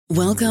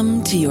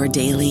Welcome to your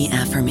daily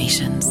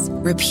affirmations.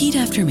 Repeat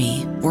after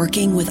me.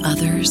 Working with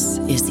others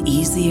is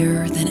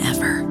easier than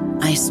ever.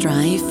 I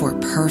strive for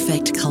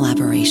perfect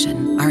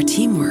collaboration. Our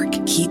teamwork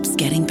keeps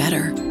getting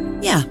better.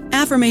 Yeah,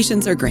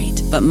 affirmations are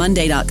great, but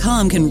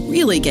Monday.com can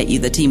really get you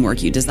the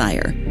teamwork you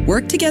desire.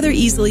 Work together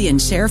easily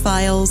and share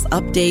files,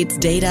 updates,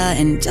 data,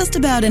 and just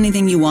about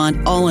anything you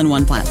want all in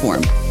one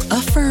platform.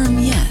 Affirm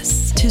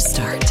yes to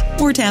start,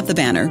 or tap the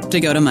banner to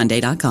go to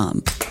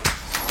Monday.com.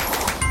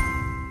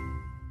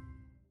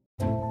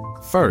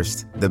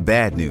 First, the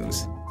bad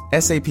news.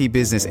 SAP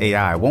Business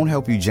AI won't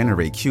help you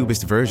generate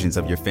cubist versions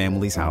of your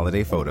family's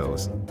holiday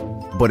photos.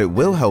 But it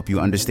will help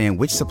you understand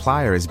which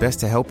supplier is best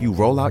to help you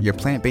roll out your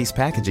plant-based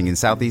packaging in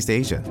Southeast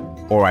Asia,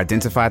 or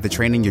identify the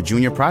training your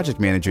junior project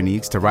manager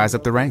needs to rise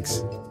up the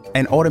ranks,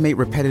 and automate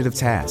repetitive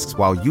tasks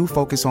while you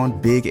focus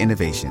on big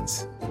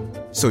innovations,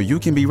 so you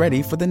can be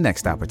ready for the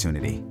next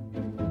opportunity.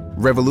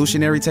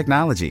 Revolutionary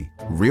technology,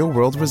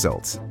 real-world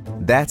results.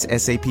 That's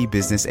SAP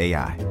Business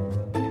AI.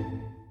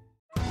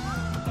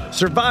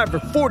 Survivor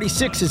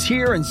 46 is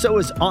here, and so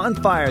is On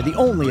Fire, the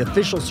only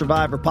official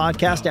Survivor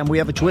podcast, and we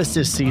have a twist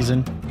this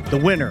season. The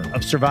winner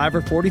of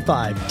Survivor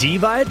 45, Dee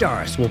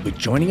Valladares, will be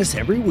joining us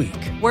every week.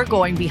 We're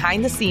going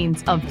behind the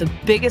scenes of the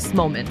biggest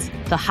moments,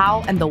 the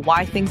how and the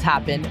why things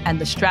happen,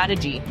 and the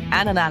strategy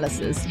and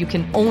analysis you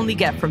can only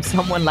get from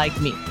someone like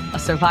me, a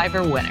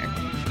Survivor winner.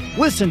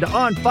 Listen to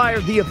On Fire,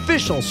 the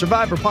official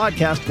Survivor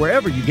podcast,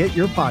 wherever you get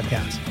your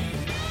podcasts.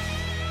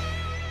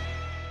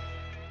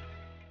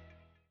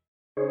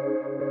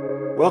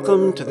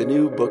 Welcome to the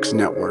New Books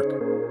Network.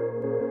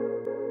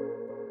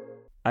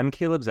 I'm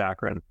Caleb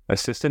Zakarin,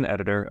 Assistant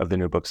Editor of the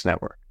New Books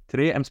Network.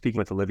 Today I'm speaking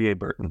with Olivier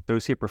Burtin,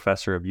 Associate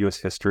Professor of U.S.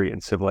 History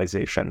and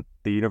Civilization at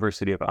the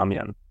University of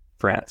Amiens,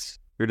 France.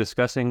 We're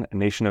discussing a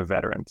nation of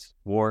veterans,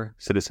 war,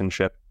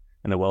 citizenship,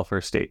 and the welfare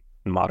state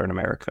in modern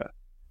America.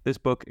 This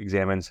book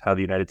examines how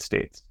the United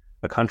States,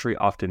 a country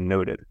often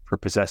noted for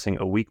possessing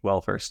a weak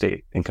welfare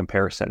state in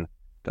comparison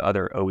to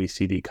other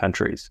OECD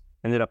countries,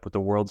 ended up with the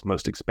world's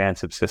most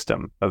expansive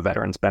system of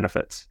veterans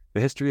benefits.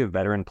 The history of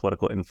veteran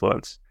political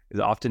influence is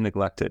often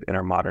neglected in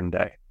our modern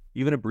day.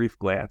 Even a brief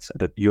glance at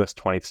the U.S.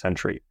 20th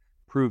century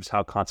proves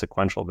how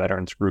consequential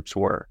veterans groups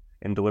were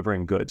in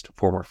delivering goods to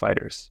former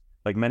fighters.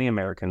 Like many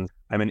Americans,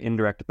 I'm an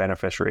indirect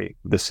beneficiary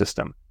of this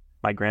system.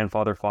 My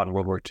grandfather fought in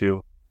World War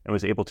II and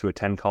was able to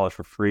attend college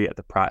for free at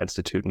the Pratt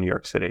Institute in New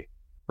York City.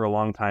 For a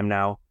long time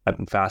now, I've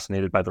been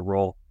fascinated by the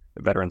role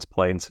that veterans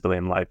play in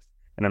civilian life,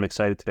 and I'm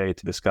excited today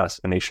to discuss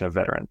a nation of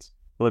veterans.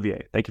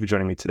 Olivier, thank you for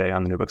joining me today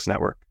on the New Books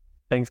Network.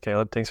 Thanks,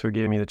 Caleb. Thanks for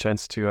giving me the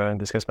chance to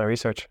discuss my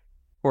research.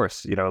 Of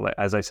course,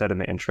 as I said in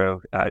the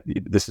intro,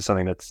 this is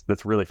something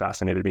that's really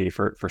fascinated me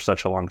for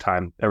such a long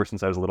time, ever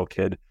since I was a little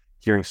kid,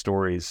 hearing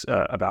stories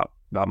about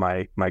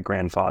my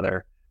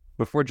grandfather.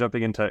 Before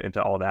jumping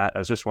into all that, I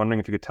was just wondering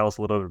if you could tell us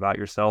a little bit about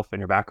yourself and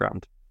your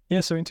background. Yeah,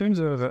 so in terms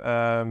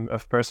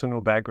of personal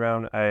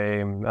background,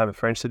 I'm a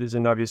French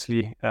citizen,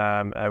 obviously.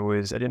 I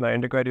did my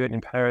undergraduate in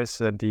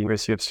Paris at the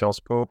University of Sciences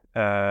Po.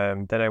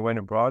 Then I went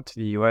abroad to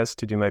the US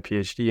to do my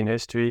PhD in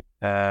history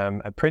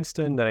at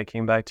Princeton. Then I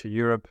came back to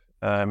Europe.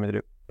 I did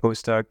a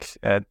postdoc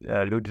at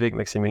Ludwig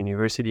Maximilian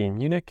University in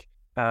Munich.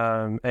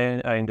 And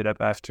I ended up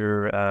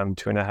after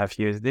 2.5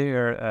 years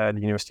there at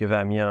the University of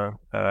Amiens,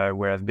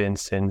 where I've been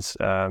since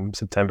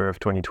September of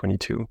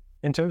 2022.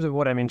 In terms of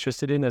what I'm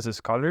interested in as a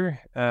scholar,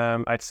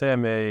 I'd say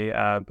I'm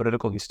a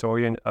political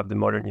historian of the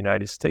modern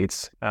United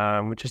States,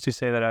 which is to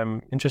say that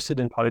I'm interested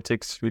in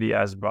politics really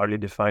as broadly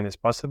defined as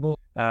possible,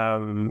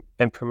 and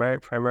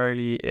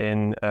primarily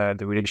in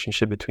the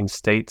relationship between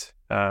state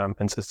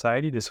and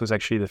society. This was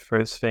actually the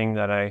first thing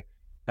that I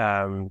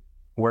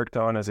worked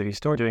on as a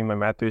historian during my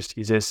master's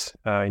thesis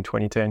in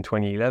 2010,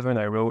 2011.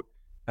 I wrote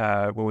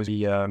what was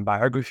the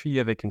biography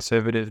of a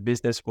conservative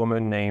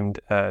businesswoman named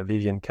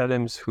Vivian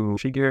Kellams, who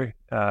figured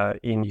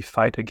in the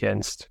fight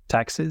against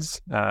taxes,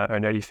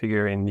 an early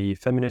figure in the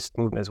feminist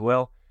movement as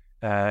well,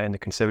 and the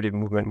conservative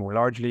movement more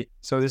largely.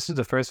 So this is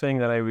the first thing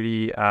that I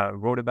really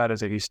wrote about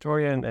as a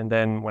historian. And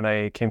then when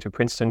I came to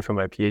Princeton for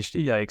my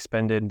PhD, I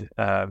expanded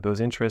those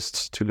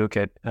interests to look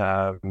at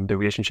the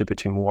relationship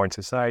between war and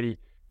society,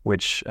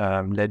 which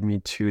led me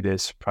to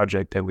this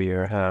project that we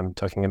are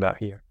talking about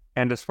here.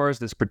 And as far as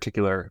this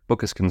particular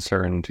book is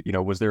concerned,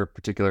 was there a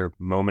particular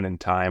moment in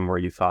time where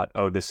you thought,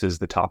 oh, this is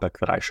the topic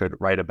that I should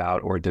write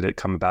about, or did it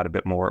come about a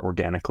bit more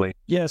organically?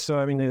 Yeah, so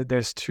I mean,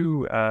 there's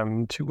two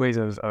ways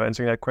of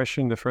answering that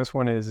question. The first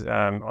one is,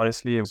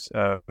 honestly, it was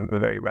a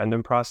very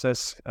random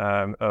process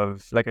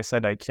like I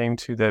said, I came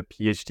to the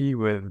PhD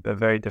with a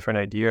very different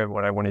idea of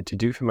what I wanted to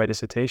do for my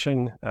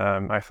dissertation.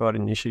 I thought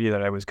initially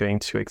that I was going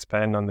to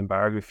expand on the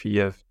biography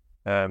of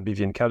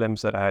Vivian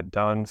Kellams that I had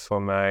done for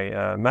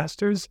my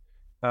master's.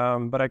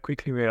 But I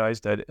quickly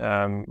realized that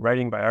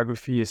writing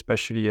biography,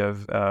 especially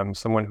of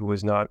someone who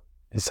was not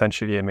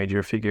essentially a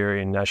major figure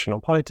in national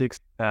politics,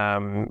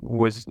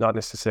 was not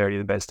necessarily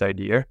the best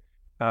idea.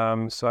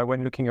 So I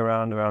went looking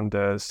around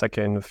the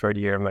second or third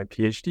year of my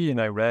PhD,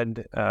 and I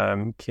read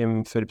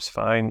Kim Phillips'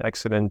 fine,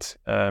 excellent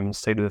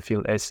state of the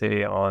field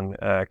essay on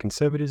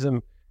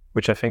conservatism.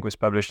 which I think was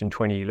published in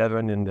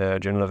 2011 in the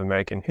Journal of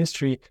American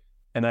History.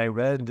 And I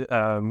read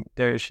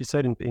there, she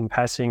said in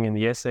passing in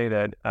the essay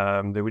that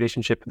the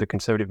relationship of the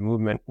conservative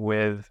movement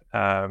with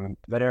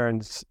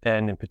veterans,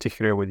 and in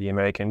particular with the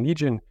American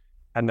Legion,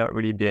 had not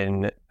really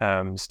been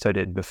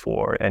studied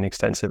before and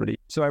extensively.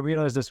 So I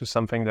realized this was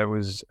something that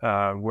was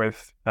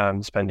worth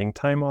spending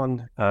time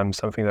on,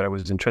 something that I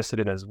was interested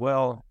in as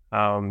well.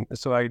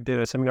 So I did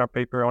a seminar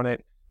paper on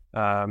it.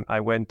 I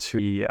went to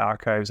the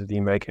archives of the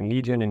American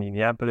Legion in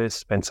Minneapolis,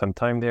 spent some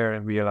time there,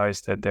 and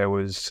realized that there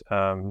was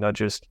not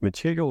just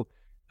material,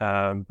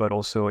 but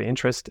also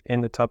interest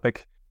in the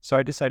topic. So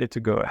I decided to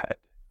go ahead.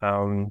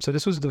 So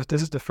this is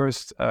the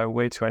first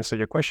way to answer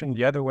your question.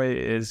 The other way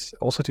is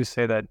also to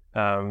say that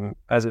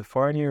as a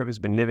foreigner who's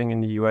been living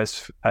in the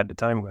U.S. at the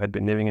time, who had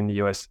been living in the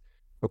U.S.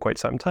 for quite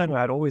some time,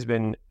 I had always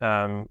been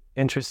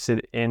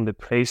interested in the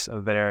place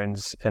of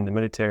veterans and the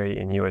military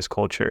in U.S.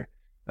 culture.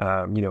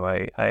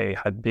 I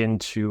had been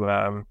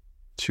to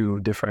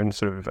different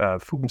sort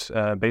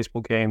of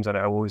baseball games, and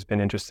I've always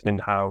been interested in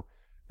how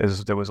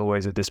there was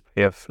always a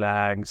display of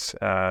flags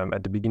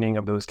at the beginning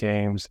of those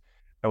games.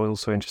 I was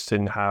also interested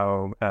in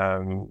how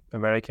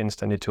Americans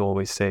tended to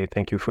always say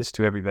thank you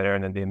to every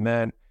veteran that they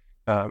met,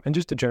 and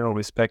just the general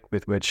respect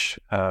with which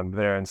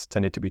veterans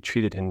tended to be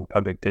treated in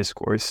public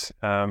discourse,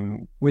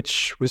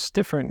 which was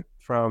different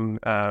from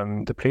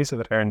the place of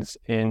veterans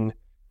in,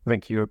 I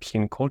think,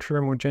 European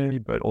culture more generally,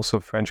 but also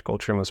French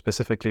culture more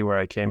specifically, where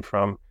I came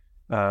from.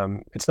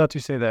 It's not to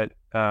say that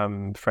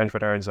French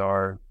veterans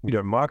are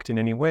either mocked in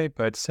any way,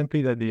 but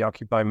simply that they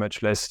occupy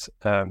much less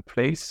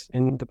place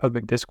in the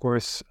public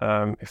discourse,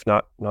 if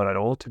not at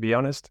all, to be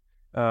honest.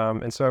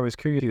 And so I was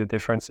curious the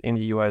difference in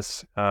the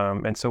US.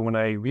 And so when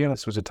I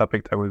realized it was a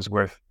topic that was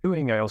worth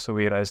doing, I also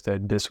realized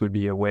that this would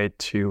be a way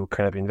to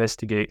kind of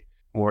investigate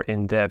more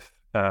in depth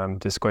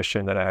this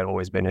question that I had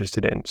always been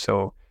interested in.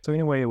 So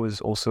in a way, it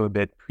was also a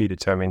bit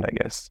predetermined, I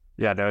guess.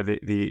 Yeah, no,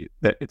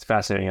 it's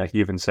fascinating. Like,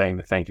 even saying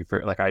the thank you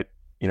for, like,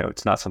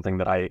 it's not something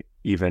that I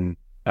even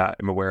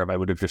am aware of. I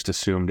would have just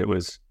assumed it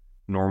was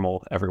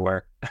normal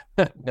everywhere.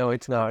 No,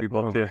 it's not.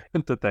 People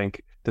to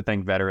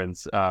thank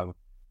veterans.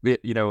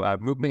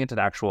 Moving into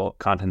the actual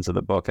contents of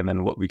the book, and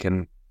then what we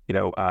can,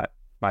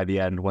 by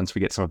the end, once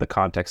we get some of the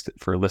context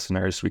for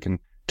listeners, we can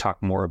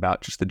talk more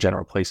about just the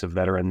general place of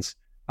veterans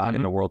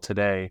in the world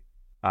today.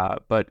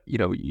 But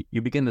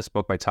you begin this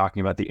book by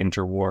talking about the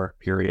interwar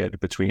period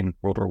between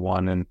World War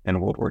I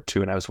and World War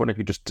II. And I was wondering if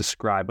you just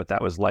describe what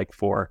that was like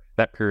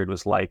that period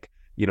was like,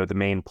 the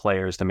main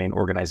players, the main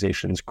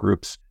organizations,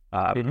 groups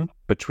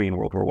between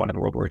World War I and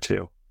World War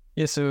II.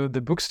 Yeah, so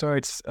the book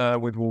starts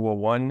with World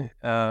War I,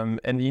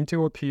 and the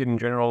interwar period in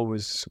general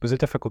was a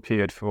difficult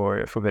period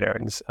for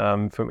veterans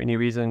for many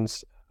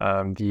reasons.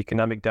 The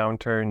economic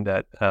downturn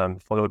that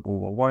followed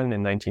World War I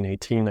in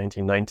 1918,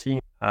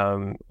 1919.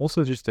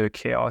 Also just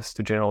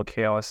the general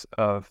chaos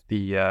of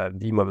the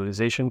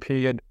demobilization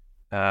period.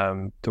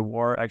 The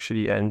war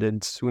actually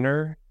ended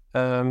sooner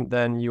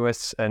than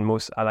US and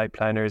most Allied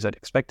planners had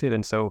expected.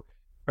 And so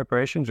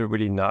preparations were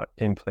really not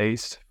in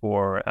place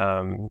for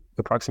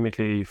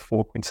approximately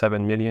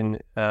 4.7 million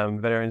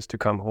veterans to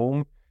come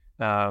home.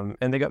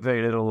 And they got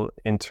very little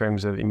in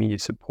terms of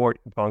immediate support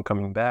upon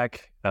coming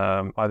back,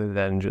 other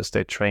than just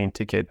a train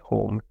ticket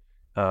home.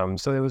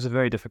 So it was a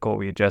very difficult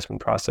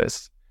readjustment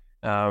process.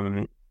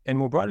 And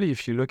more broadly,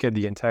 if you look at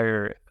the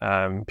entire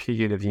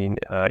period of the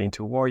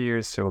interwar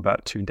years, so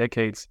about 2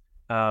 decades,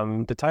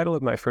 the title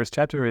of my first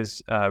chapter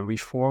is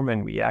Reform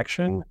and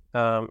Reaction.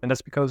 And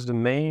that's because the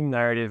main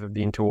narrative of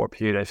the interwar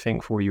period, I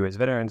think, for US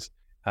veterans,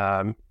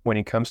 when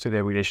it comes to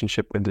their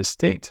relationship with the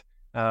state,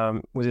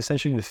 was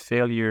essentially the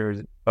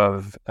failure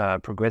of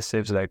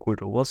progressives like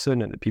Woodrow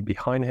Wilson and the people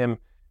behind him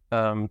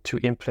to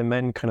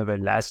implement kind of a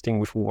lasting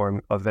reform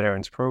of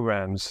veterans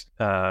programs.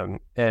 And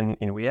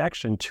in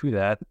reaction to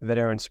that,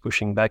 veterans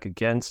pushing back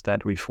against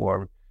that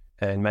reform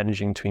and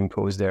managing to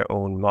impose their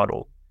own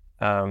model.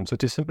 So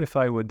to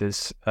simplify what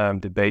this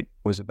debate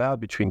was about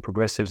between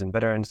progressives and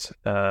veterans,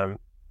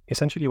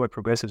 essentially what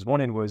progressives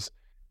wanted was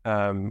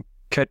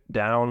cut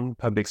down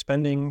public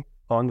spending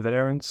on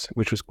veterans,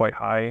 which was quite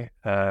high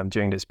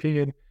during this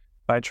period,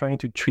 by trying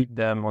to treat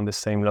them on the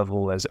same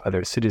level as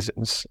other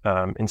citizens,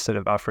 instead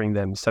of offering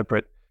them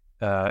separate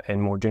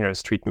and more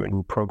generous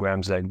treatment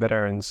programs like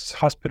veterans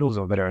hospitals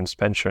or veterans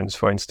pensions,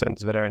 for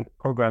instance, veteran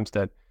programs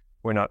that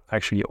were not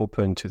actually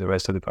open to the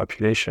rest of the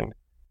population.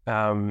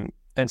 And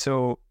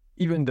so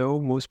even though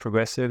most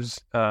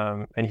progressives,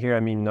 and here I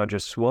mean not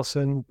just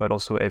Wilson, but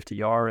also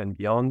FDR and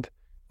beyond,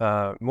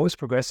 most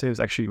progressives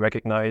actually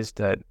recognized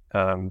that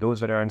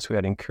those veterans who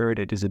had incurred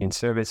a disability in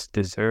service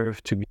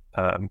deserved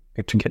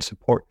to get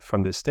support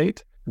from the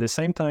state. At the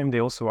same time, they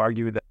also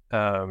argued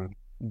that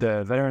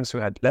the veterans who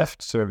had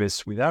left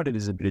service without a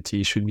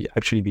disability should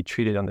actually be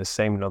treated on the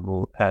same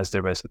level as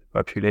the rest of the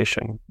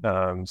population.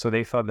 So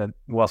they thought that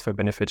welfare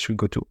benefits should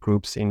go to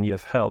groups in need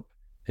of help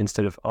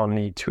instead of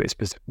only to a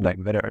specific, like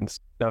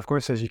veterans. Now, of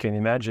course, as you can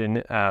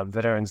imagine,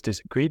 veterans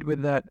disagreed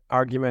with that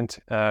argument.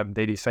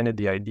 They defended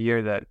the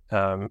idea that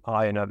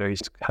I and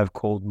others have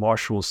called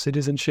martial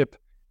citizenship,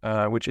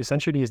 which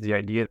essentially is the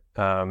idea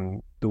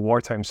the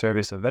wartime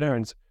service of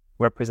veterans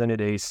represented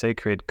a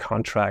sacred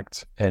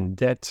contract and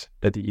debt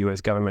that the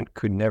U.S. government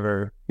could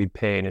never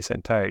repay in its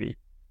entirety,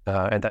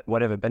 and that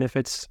whatever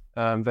benefits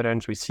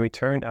veterans receive in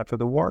return after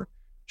the war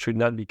should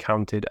not be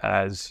counted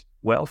as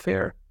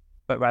welfare,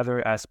 but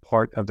rather as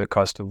part of the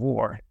cost of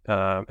war.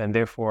 And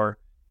therefore,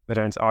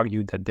 veterans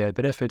argued that their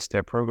benefits,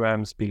 their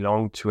programs,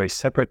 belong to a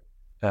separate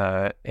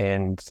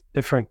and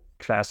different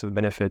class of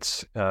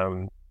benefits,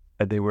 that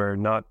they were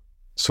not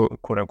so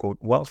quote-unquote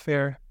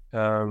welfare,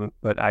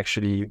 but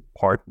actually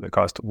part of the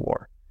cost of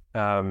war.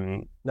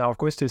 Now, of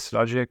course, this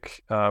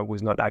logic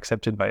was not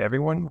accepted by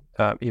everyone,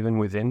 even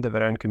within the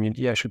veteran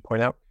community, I should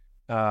point out.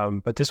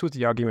 But this was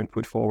the argument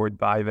put forward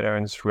by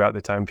veterans throughout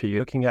the time period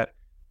looking at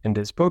in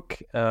this book.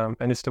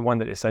 And it's the one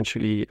that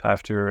essentially,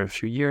 after a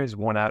few years,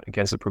 won out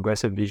against the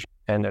progressive vision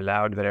and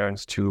allowed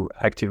veterans to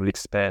actively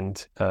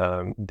expand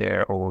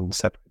their own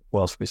separate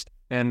wealth system.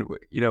 And,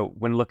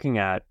 when looking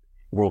at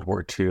World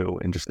War II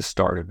and just the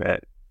start of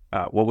it,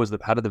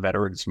 how did the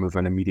veterans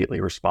movement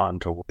immediately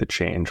respond to the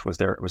change? Was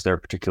there a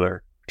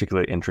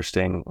particularly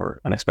interesting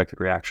or unexpected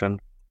reaction?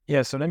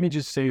 Yeah, so let me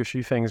just say a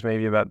few things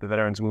maybe about the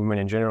veterans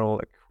movement in general,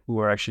 like who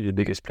are actually the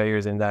biggest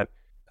players in that.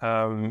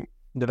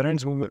 The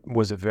veterans movement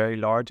was a very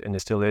large, and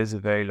it still is a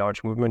very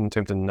large movement in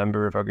terms of the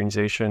number of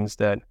organizations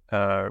that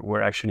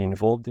were actually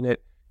involved in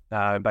it.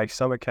 By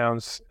some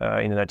accounts,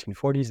 in the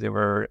 1940s, there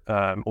were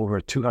over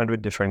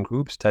 200 different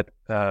groups that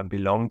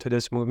belonged to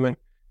this movement.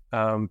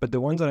 But the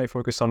ones that I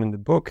focus on in the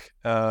book,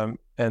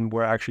 and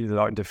were actually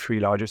the three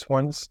largest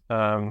ones,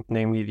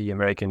 namely the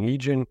American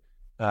Legion,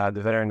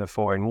 the Veteran of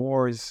Foreign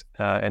Wars,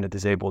 and the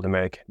Disabled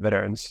American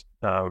Veterans.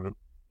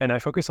 And I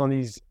focus on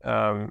these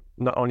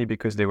not only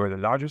because they were the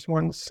largest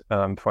ones.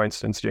 For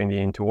instance, during the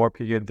interwar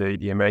period,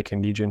 the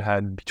American Legion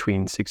had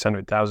between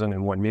 600,000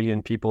 and 1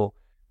 million people,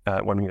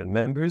 1 million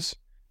members.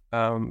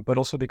 But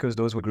also because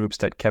those were groups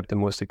that kept the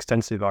most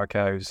extensive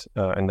archives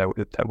and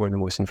that were the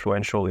most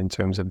influential in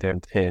terms of their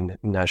in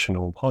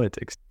national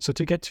politics. So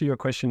to get to your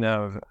question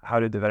now of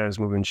how did the veterans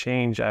movement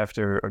change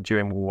after or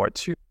during World War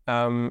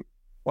II?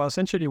 Well,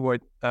 essentially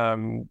what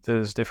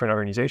those different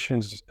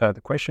organizations, the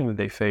question that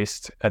they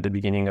faced at the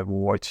beginning of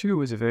World War II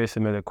was a very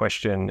similar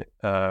question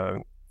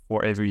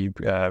for every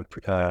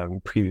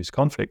previous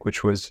conflict,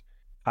 which was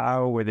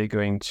how were they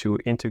going to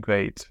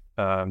integrate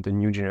the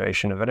new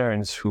generation of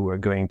veterans who were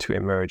going to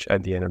emerge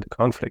at the end of the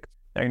conflict.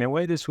 And in a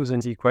way, this was an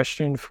easy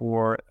question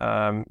for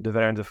the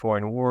Veterans of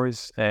Foreign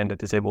Wars and the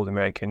Disabled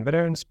American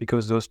Veterans,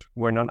 because those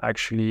were not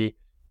actually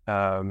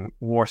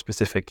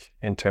war-specific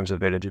in terms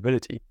of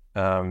eligibility.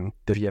 The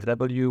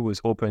VFW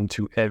was open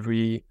to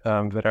every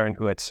veteran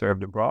who had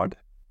served abroad,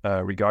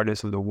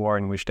 regardless of the war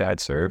in which they had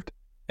served,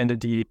 and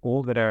indeed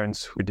all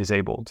veterans who were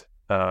disabled,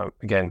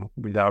 again,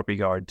 without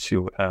regard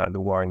to the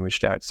war in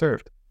which they had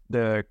served.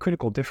 The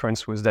critical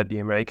difference was that the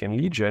American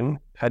Legion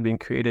had been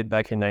created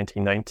back in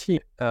 1919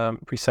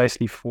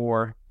 precisely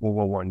for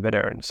World War I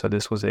veterans. So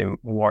this was a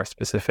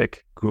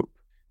war-specific group.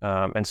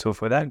 And so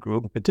for that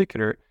group in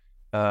particular,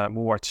 World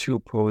War II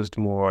posed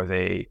more of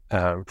a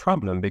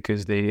problem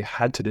because they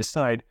had to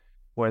decide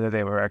whether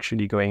they were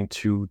actually going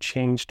to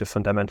change the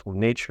fundamental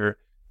nature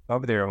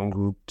of their own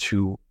group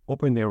to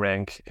open their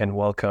rank and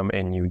welcome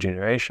a new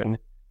generation.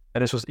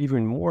 And this was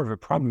even more of a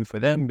problem for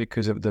them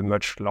because of the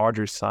much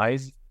larger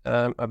size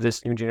of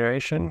this new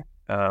generation.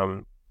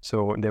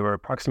 So there were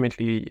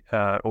approximately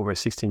over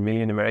 16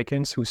 million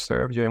Americans who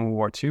served during World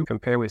War II,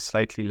 compared with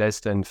slightly less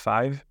than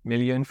 5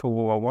 million for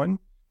World War I.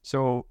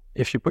 So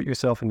if you put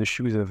yourself in the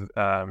shoes of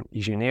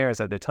legionnaires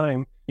at the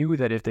time, you knew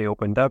that if they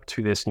opened up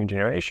to this new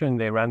generation,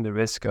 they ran the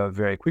risk of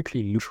very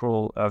quickly losing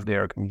control of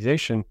their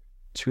organization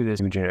to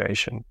this new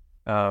generation.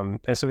 And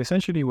so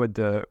essentially what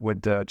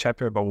the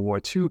chapter about World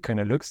War II kind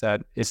of looks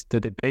at is the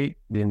debate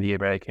in the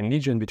American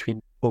Legion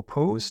between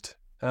opposed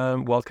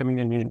welcoming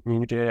a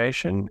new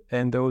generation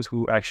and those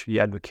who actually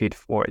advocate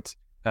for it.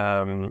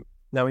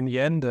 Now, in the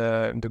end,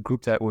 the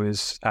group that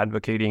was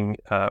advocating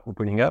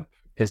opening up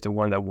is the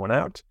one that won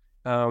out.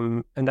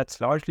 And that's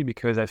largely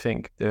because I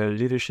think the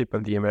leadership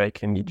of the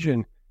American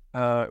Legion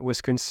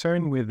was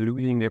concerned with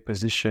losing their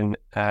position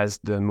as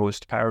the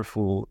most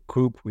powerful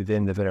group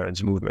within the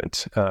veterans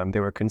movement. They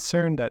were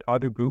concerned that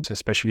other groups,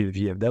 especially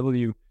the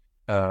VFW,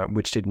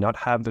 which did not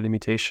have the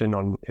limitation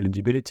on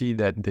eligibility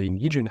that the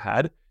Legion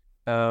had,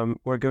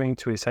 were going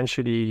to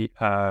essentially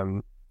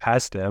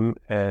pass them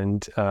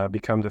and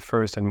become the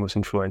first and most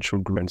influential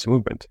group in the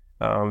movement.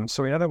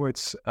 So in other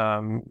words,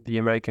 the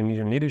American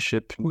Legion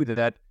leadership knew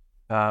that,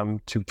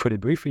 to put it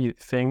briefly,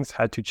 things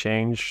had to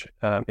change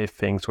if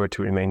things were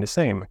to remain the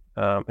same.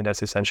 And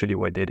that's essentially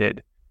what they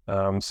did.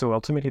 So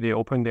ultimately, they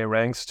opened their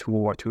ranks to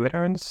World War II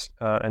veterans,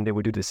 and they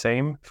would do the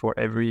same for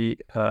every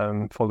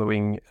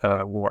following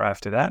war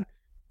after that.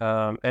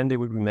 And they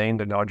would remain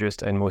the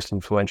largest and most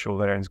influential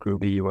veterans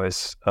group in the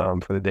U.S.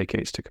 For the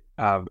decades to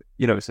come.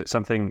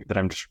 Something that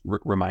I'm just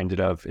reminded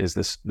of is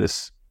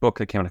this book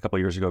that came out a couple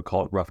of years ago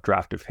called Rough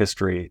Draft of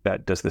History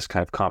that does this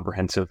kind of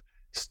comprehensive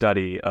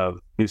study of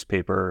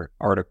newspaper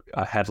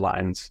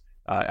headlines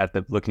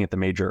looking at the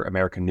major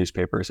American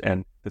newspapers.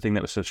 And the thing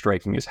that was so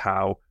striking is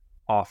how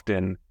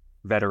often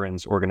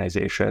veterans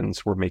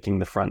organizations were making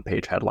the front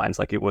page headlines.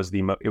 Like it was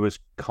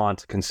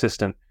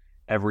consistent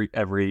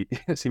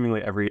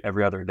seemingly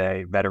every other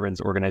day.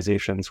 Veterans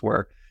organizations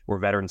were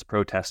veterans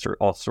protests or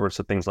all sorts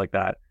of things like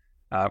that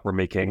were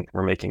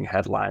making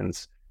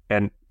headlines.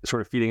 And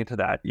sort of feeding into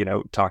that,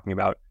 talking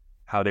about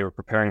how they were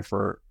preparing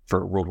for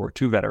World War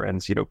II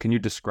veterans, can you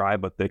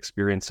describe what the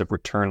experience of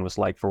return was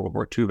like for World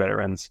War II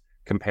veterans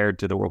compared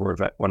to the World War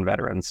I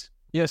veterans?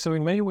 Yeah, so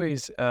in many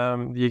ways,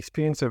 the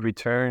experience of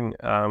return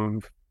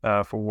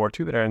for World War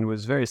II veterans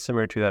was very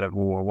similar to that of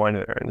World War I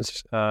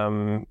veterans,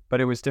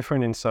 but it was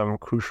different in some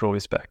crucial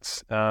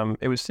respects.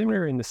 It was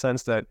similar in the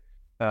sense that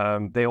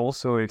they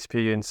also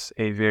experienced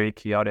a very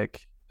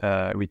chaotic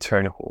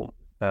return home.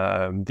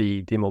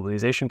 The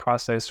demobilization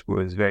process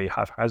was very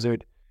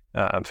haphazard.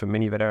 For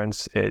many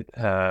veterans, it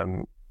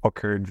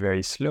occurred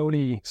very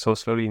slowly, so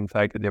slowly, in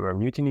fact, that there were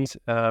mutinies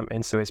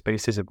in service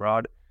bases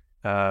abroad.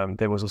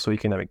 There was also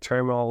economic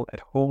turmoil at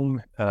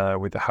home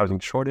with the housing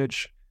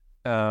shortage.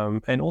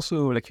 And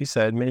also, like you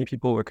said, many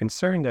people were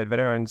concerned that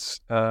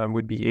veterans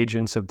would be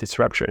agents of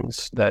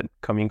disruptions, that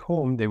coming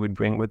home, they would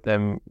bring with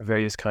them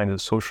various kinds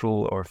of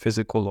social or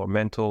physical or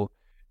mental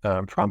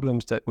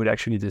problems that would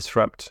actually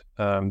disrupt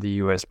the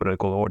U.S.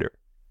 political order.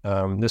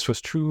 This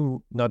was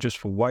true not just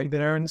for white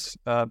veterans,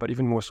 but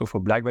even more so for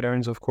Black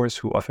veterans, of course,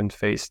 who often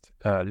faced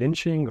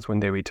lynchings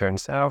when they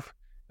returned south.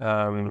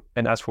 And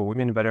as for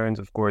women veterans,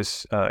 of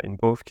course, in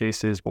both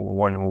cases, World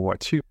War I and World War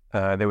II,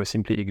 they were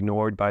simply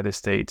ignored by the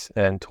state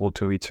and told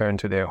to return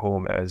to their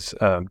home as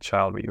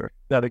child rearer.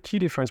 Now, the key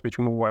difference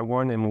between World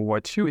War I and World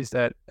War II is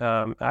that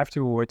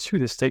after World War II,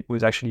 the state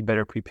was actually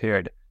better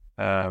prepared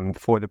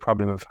for the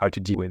problem of how to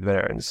deal with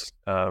veterans.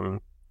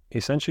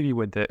 Essentially,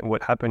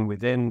 what happened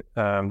within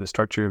the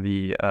structure of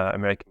the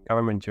American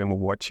government during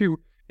World War II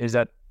is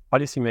that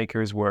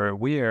policymakers were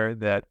aware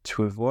that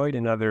to avoid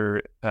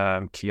another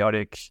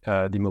chaotic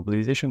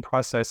demobilization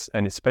process,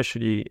 and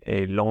especially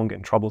a long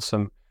and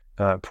troublesome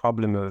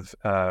problem of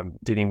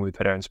dealing with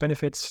veterans'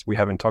 benefits, we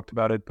haven't talked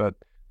about it, but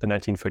the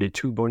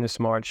 1932 bonus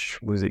march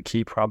was a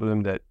key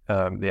problem that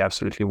they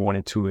absolutely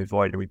wanted to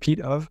avoid a repeat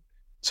of.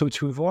 So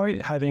to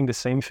avoid having the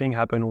same thing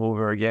happen all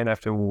over again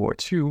after World War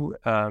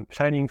II,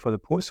 planning for the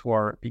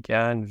post-war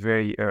began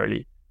very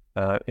early.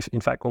 In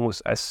fact,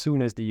 almost as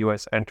soon as the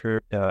U.S.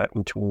 entered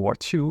into World War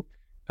II,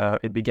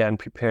 it began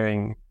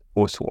preparing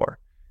post-war.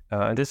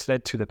 And this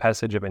led to the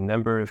passage of a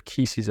number of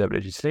key pieces of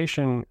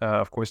legislation,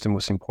 of course, the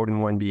most important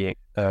one being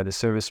the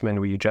Servicemen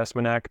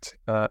Readjustment Act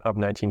of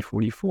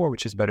 1944,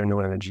 which is better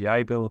known as the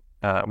GI Bill,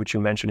 which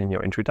you mentioned in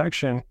your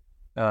introduction,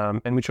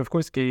 and which, of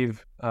course,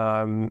 gave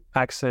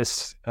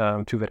access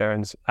to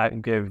veterans,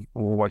 gave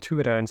World War II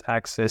veterans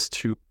access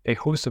to a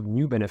host of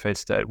new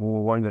benefits that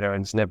World War I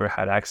veterans never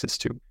had access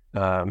to.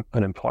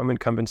 Unemployment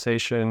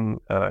compensation,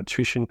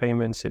 tuition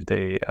payments if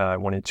they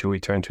wanted to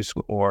return to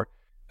school or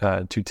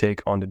to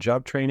take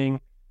on-the-job training,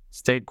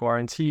 state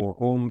guarantee for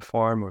home,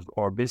 farm,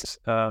 or business,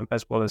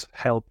 as well as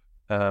help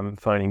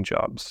finding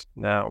jobs.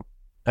 Now,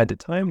 at the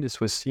time, this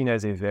was seen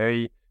as a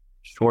very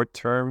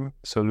short-term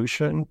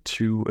solution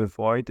to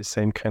avoid the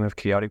same kind of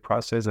chaotic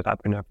process that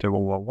happened after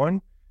World War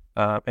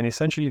I. And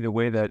essentially, the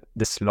way that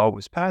this law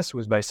was passed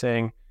was by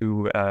saying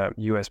to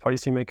U.S.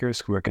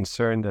 policymakers who were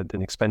concerned that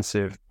an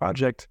expensive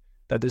project,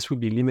 that this would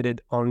be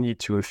limited only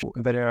to a few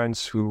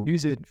veterans who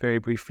use it very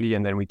briefly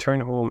and then return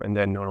home and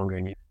then no longer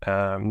need it.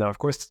 Now, of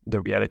course, the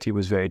reality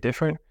was very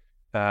different.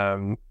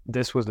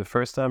 This was the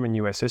first time in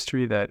U.S.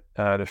 history that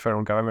the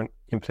federal government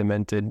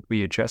implemented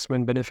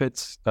readjustment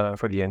benefits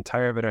for the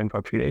entire veteran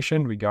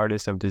population,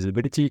 regardless of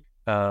disability.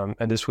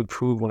 And this would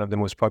prove one of the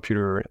most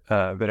popular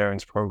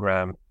veterans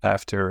program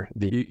after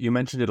the... You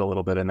mentioned it a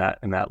little bit in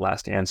that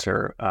last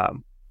answer,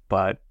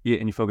 and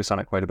you focus on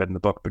it quite a bit in the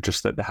book, but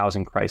just the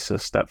housing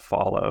crisis that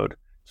followed.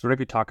 Sort of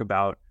you talk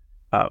about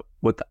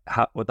what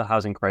the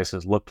housing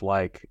crisis looked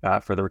like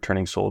for the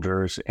returning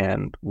soldiers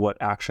and what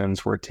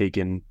actions were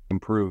taken to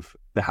improve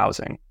the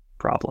housing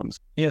problems.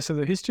 Yeah, so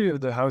the history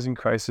of the housing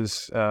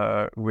crisis,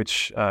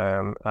 which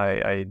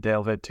I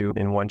delve into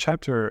in one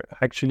chapter,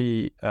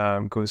 actually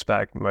goes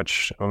back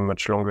much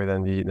longer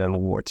than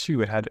World War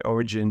II. It had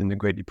origin in the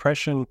Great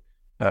Depression,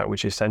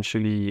 which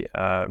essentially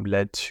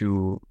led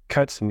to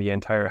cuts in the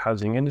entire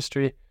housing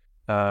industry.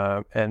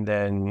 And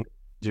then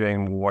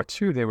during World War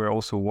II, there were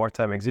also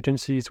wartime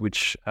exigencies,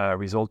 which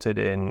resulted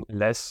in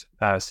less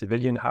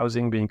civilian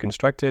housing being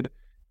constructed,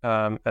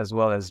 as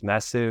well as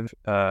massive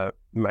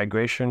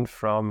migration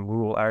from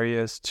rural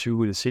areas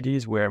to the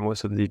cities where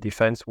most of the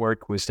defense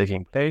work was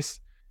taking place.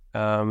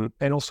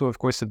 And also, of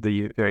course, at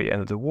the very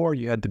end of the war,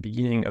 you had the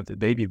beginning of the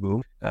baby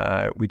boom,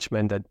 which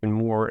meant that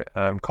more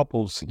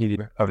couples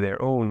needed of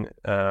their own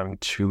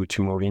to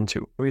move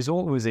into. The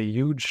result was a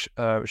huge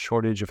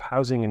shortage of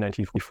housing in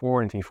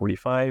 1944 and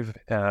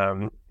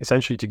 1945.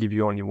 Essentially, to give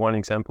you only one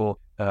example,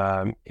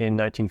 in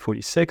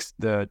 1946,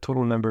 the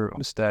total number of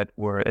homes that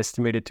were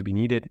estimated to be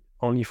needed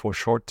only for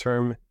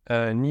short-term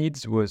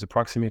needs was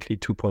approximately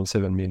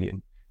 2.7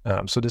 million.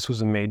 So this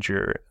was a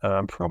major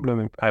problem,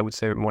 and I would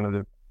say one of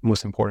the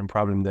most important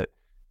problem that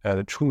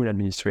the Truman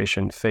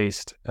administration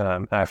faced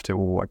after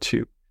World War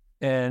II.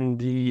 And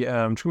the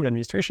Truman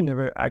administration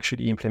never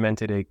actually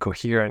implemented a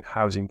coherent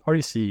housing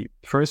policy,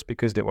 first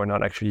because they were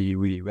not actually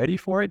really ready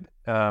for it.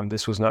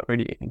 This was not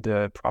really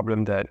the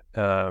problem that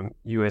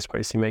US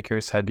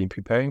policymakers had been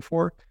preparing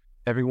for.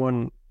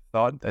 Everyone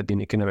thought that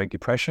an economic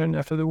depression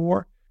after the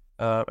war,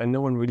 and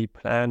no one really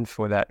planned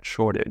for that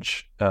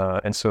shortage.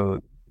 And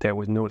so there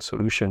was no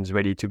solutions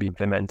ready to be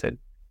implemented.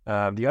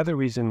 The other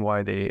reason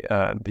why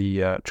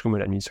the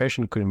Truman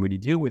administration couldn't really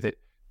deal with it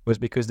was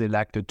because they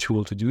lacked a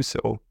tool to do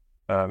so.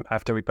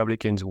 After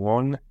Republicans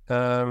won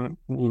in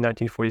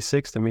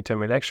 1946, the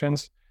midterm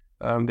elections,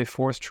 they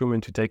forced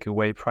Truman to take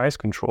away price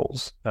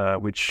controls,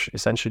 which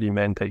essentially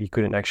meant that he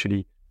couldn't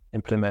actually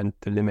implement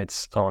the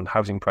limits on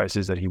housing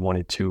prices that he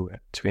wanted to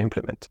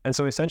implement. And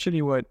so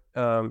essentially what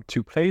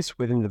took place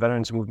within the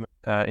veterans movement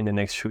in the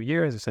next few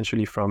years,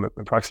 essentially from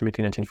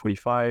approximately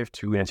 1945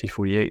 to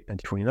 1948,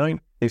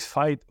 1949, a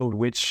fight over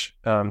which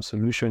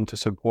solution to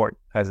support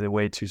as a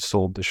way to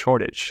solve the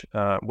shortage.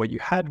 What you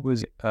had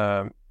was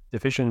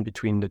division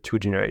between the two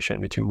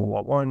generations, between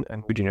World War I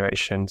and two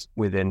generations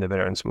within the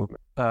veterans movement.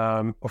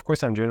 Of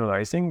course, I'm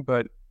generalizing,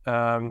 but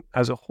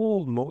as a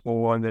whole, most World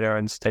War I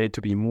veterans tended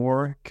to be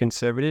more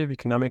conservative,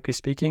 economically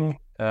speaking.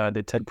 They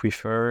tend to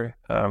prefer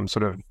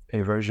sort of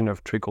a version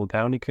of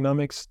trickle-down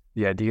economics.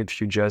 The idea that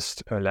if you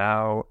just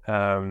allow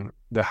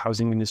the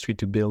housing industry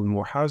to build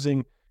more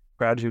housing,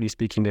 gradually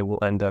speaking, they will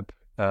end up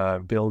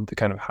build the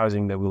kind of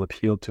housing that will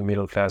appeal to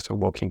middle-class or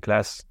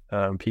working-class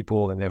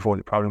people, and therefore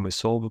the problem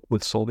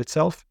would solve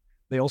itself.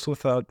 They also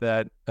thought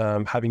that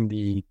having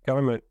the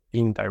government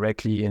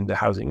indirectly in the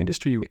housing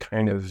industry would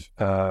kind of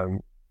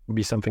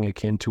be something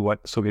akin to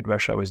what Soviet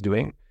Russia was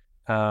doing.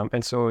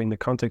 And so in the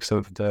context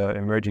of the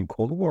emerging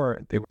Cold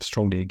War, they were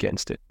strongly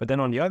against it. But then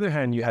on the other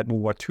hand, you had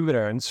World War II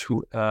veterans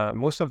who,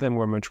 most of them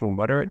were much more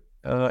moderate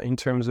in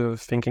terms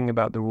of thinking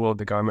about the role of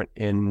the government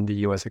in the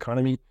US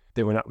economy.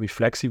 They were not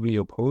reflexively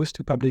opposed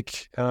to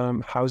public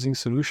housing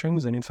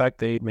solutions. And in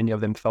fact, many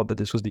of them felt that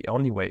this was the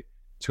only way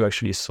to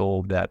actually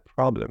solve that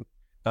problem.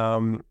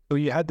 So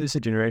you had this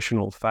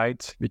generational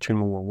fight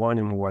between World War I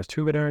and World War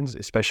II veterans,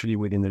 especially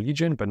within the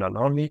Legion, but not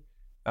only.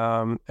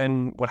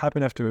 And what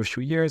happened after a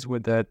few years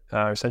was that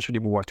essentially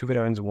World War II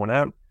veterans won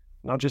out,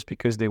 not just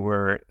because they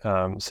were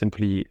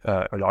simply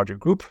a larger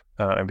group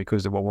and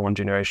because the World War I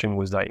generation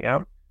was dying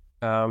out,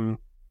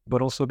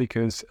 but also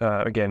because,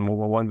 again,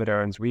 World War I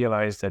veterans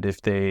realized that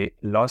if they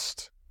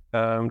lost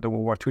the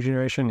World War II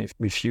generation, if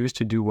refused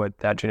to do what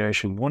that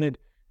generation wanted,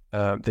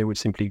 they would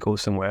simply go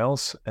somewhere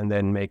else and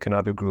then make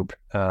another group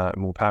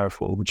more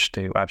powerful, which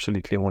they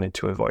absolutely wanted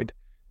to avoid.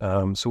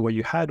 So what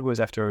you had was,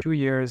 after a few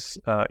years,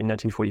 in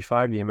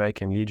 1945, the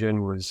American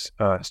Legion was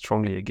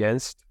strongly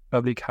against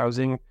public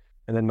housing.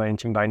 And then by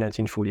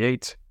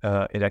 1948,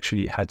 it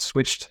actually had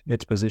switched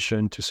its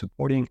position to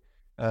supporting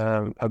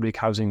public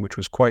housing, which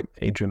was quite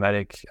a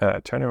dramatic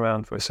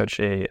turnaround for such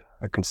a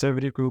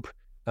conservative group.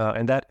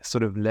 And that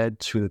sort of led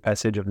to the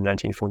passage of the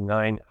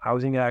 1949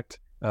 Housing Act,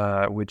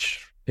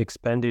 which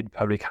expanded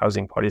public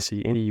housing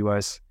policy in the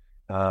US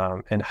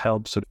and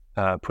helped sort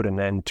of put an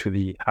end to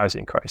the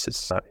housing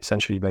crisis,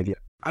 essentially by the...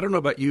 I don't know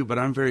about you, but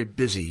I'm very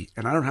busy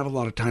and I don't have a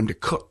lot of time to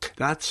cook.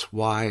 That's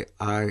why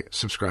I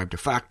subscribe to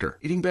Factor.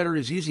 Eating better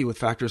is easy with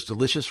Factor's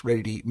delicious,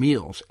 ready-to-eat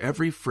meals.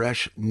 Every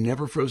fresh,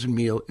 never frozen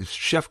meal is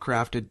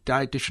chef-crafted,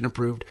 dietitian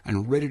approved,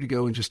 and ready to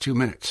go in just 2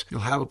 minutes.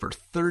 You'll have over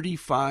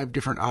 35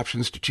 different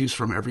options to choose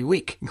from every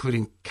week,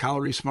 including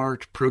Calorie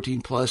Smart,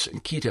 Protein Plus,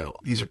 and Keto.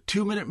 These are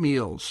 2-minute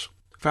meals.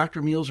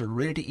 Factor meals are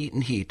ready to eat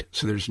and heat,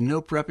 so there's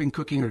no prepping,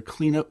 cooking, or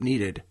cleanup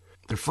needed.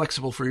 They're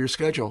flexible for your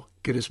schedule.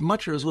 Get as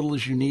much or as little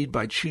as you need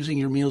by choosing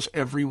your meals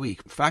every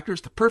week. Factor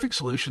is the perfect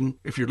solution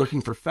if you're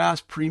looking for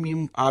fast,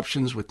 premium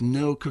options with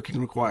no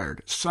cooking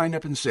required. Sign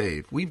up and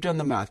save. We've done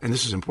the math, and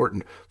this is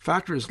important.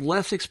 Factor is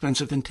less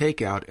expensive than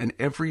takeout, and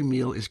every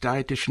meal is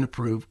dietitian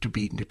approved to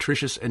be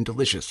nutritious and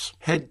delicious.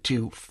 Head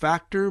to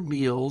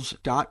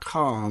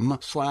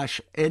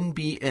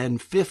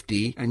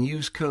factormeals.com/NBN50 and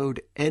use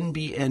code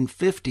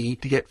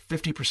NBN50 to get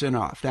 50%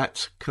 off.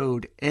 That's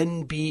code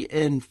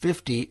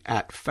NBN50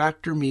 at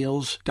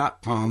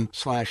factormeals.com/NBN50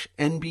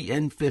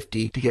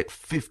 to get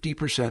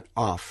 50%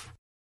 off.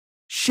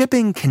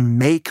 Shipping can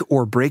make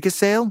or break a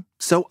sale,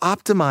 so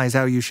optimize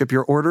how you ship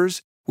your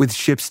orders with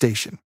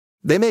ShipStation.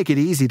 They make it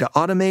easy to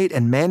automate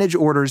and manage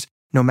orders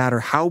no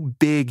matter how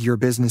big your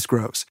business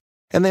grows.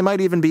 And they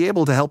might even be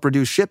able to help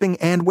reduce shipping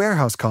and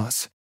warehouse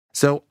costs.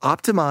 So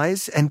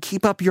optimize and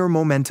keep up your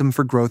momentum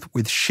for growth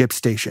with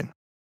ShipStation.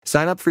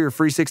 Sign up for your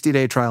free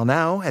 60-day trial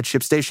now at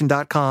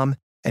ShipStation.com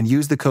and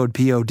use the code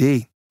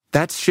POD.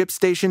 That's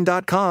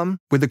ShipStation.com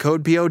with the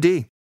code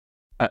POD.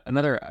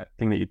 Another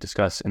thing that you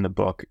discuss in the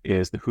book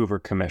is the Hoover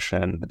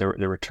Commission,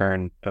 the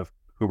return of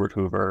Hubert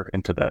Hoover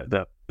into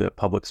the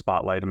public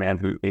spotlight, a man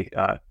who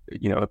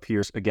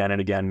appears again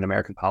and again in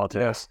American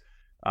politics.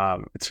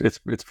 Yes.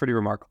 It's pretty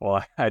remarkable.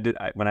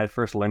 When I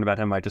first learned about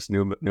him, I just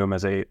knew him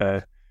as a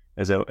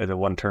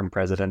one-term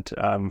president.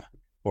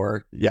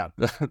 Or yeah,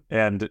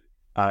 and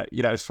I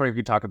was wondering if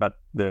you could talk about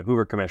the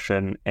Hoover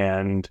Commission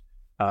and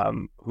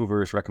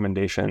Hoover's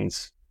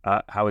recommendations,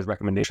 how his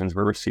recommendations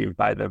were received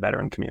by the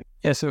veteran community.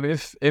 Yeah, so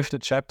if the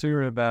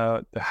chapter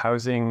about the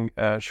housing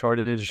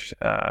shortage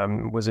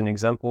was an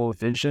example of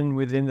vision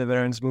within the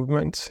veterans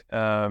movement,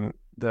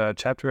 the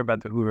chapter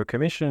about the Hoover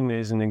Commission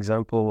is an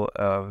example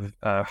of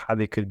how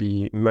they could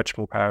be much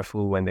more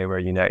powerful when they were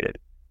united.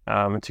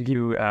 To give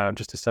you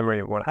just a summary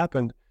of what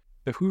happened,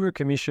 the Hoover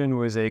Commission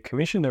was a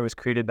commission that was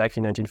created back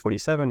in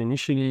 1947.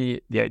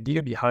 Initially, the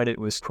idea behind it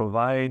was to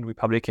provide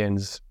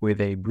Republicans with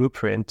a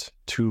blueprint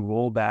to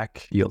roll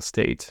back the old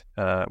state,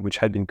 which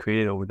had been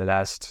created over the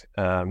last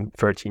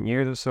 13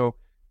 years or so.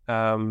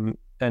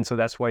 And so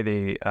that's why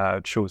they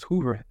chose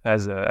Hoover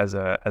as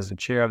the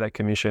chair of that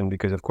commission,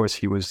 because of course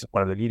he was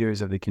one of the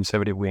leaders of the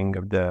conservative wing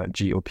of the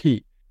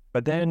GOP.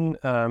 But then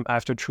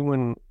after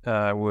Truman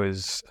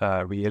was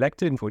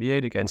reelected in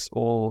 1948 against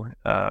all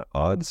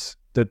odds,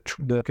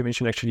 the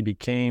commission actually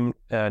became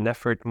an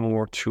effort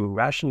more to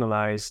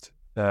rationalize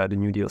the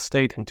New Deal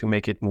state and to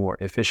make it more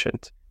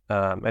efficient.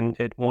 And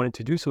it wanted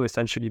to do so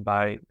essentially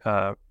by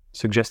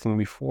suggesting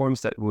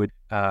reforms that would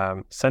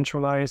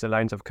centralize the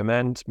lines of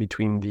command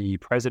between the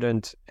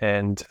president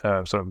and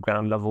sort of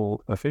ground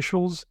level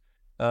officials,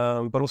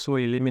 but also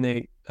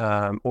eliminate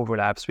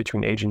overlaps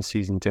between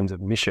agencies in terms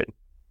of mission.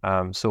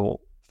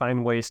 So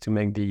find ways to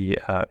make the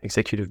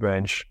executive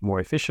branch more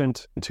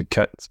efficient and to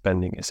cut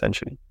spending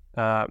essentially.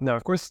 Now,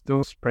 of course,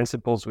 those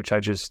principles which I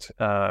just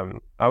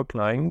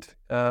outlined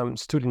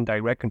stood in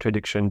direct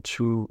contradiction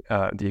to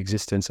the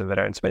existence of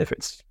veterans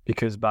benefits,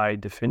 because by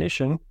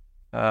definition,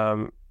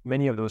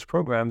 many of those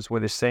programs were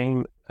the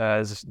same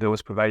as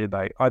those provided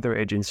by other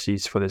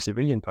agencies for the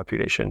civilian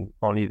population,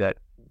 only that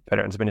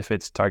veterans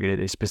benefits targeted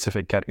a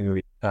specific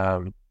category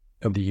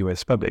of the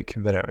U.S. public,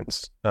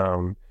 veterans.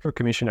 The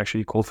commission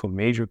actually called for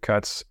major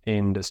cuts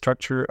in the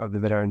structure of the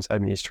Veterans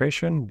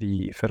Administration,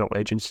 the federal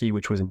agency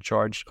which was in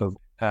charge of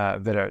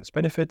veterans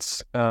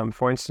benefits.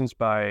 For instance,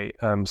 by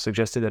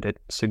suggesting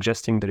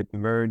that it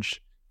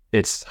merge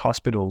its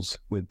hospitals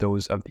with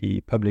those of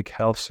the Public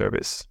Health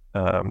Service.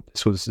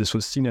 This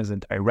was seen as a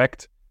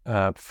direct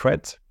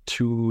threat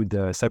to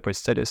the separate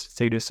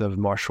status of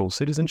martial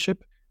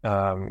citizenship.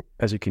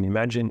 As you can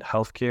imagine,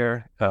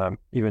 healthcare,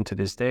 even to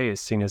this day, is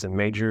seen as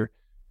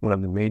one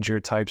of the major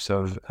types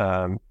of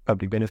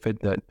public benefit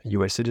that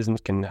U.S.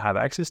 citizens can have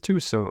access to.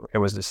 So it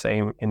was the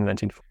same in the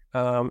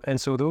 1940s. And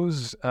so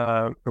those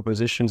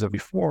propositions of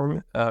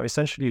reform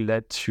essentially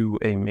led to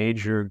a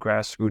major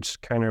grassroots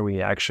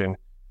counter-reaction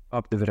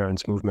of the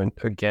veterans movement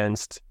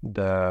against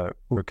the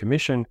Hoover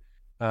Commission,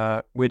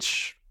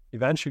 which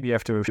eventually,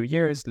 after a few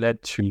years,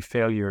 led to the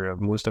failure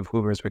of most of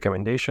Hoover's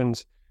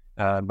recommendations.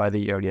 By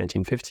the early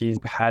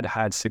 1950s,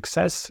 had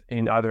success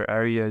in other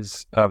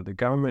areas of the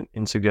government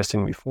in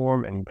suggesting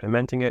reform and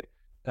implementing it.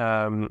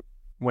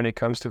 When it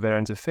comes to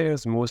veterans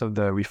affairs, most of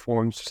the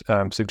reforms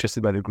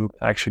suggested by the group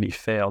actually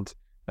failed.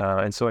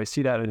 And so I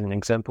see that as an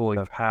example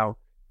of how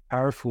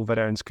powerful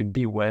veterans could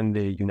be when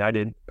they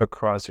united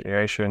across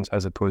generations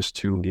as opposed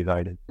to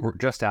divided.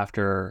 Just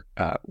after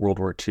World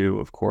War II,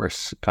 of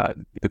course,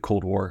 the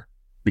Cold War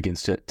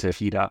begins to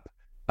heat up,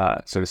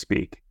 so to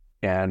speak.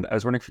 And I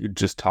was wondering if you could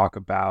just talk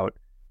about,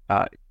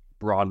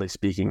 broadly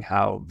speaking,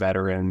 how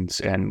veterans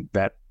and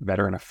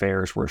veteran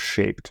affairs were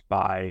shaped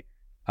by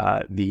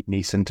the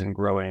nascent and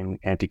growing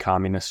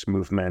anti-communist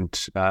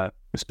movement,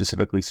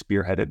 specifically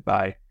spearheaded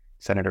by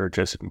Senator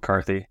Joseph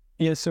McCarthy.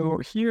 Yeah, so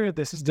here,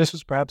 this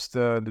was perhaps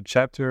the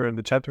chapter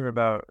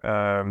about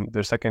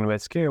the Second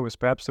Red Scare was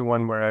perhaps the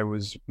one where I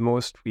was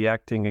most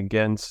reacting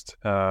against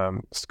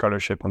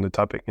scholarship on the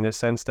topic, in the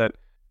sense that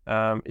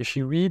if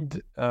you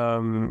read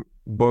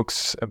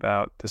books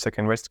about the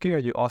Second Red Scare,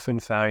 you often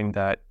find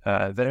that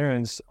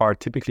veterans are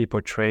typically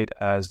portrayed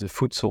as the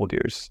foot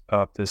soldiers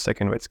of the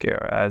Second Red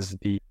Scare, as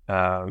the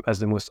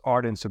most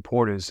ardent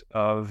supporters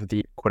of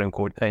the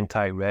quote-unquote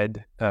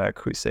anti-Red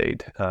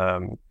crusade.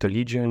 The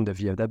Legion, the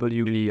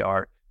VFW, really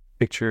are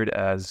pictured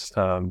as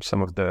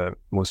some of the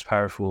most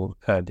powerful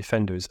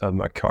defenders of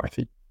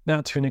McCarthy.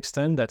 Now, to an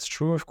extent, that's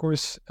true, of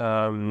course.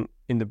 In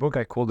the book,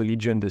 I call the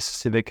Legion the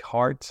civic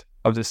heart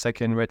of the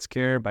Second Red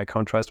Scare, by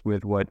contrast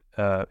with what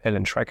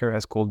Ellen Schrecker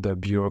has called the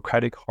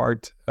bureaucratic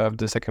heart of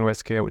the Second Red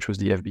Scare, which was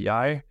the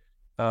FBI.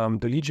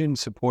 The Legion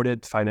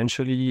supported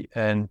financially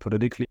and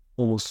politically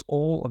almost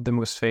all of the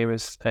most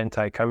famous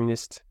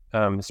anti-communist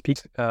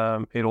speaks.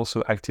 It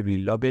also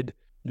actively lobbied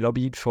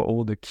for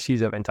all the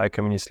pieces of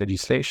anti-communist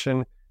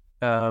legislation.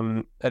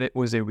 And it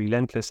was a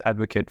relentless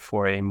advocate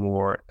for a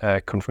more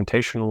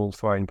confrontational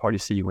foreign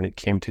policy when it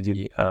came to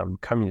the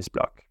communist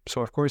bloc.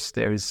 So, of course,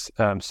 there is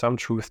some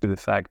truth to the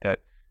fact that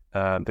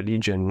the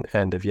Legion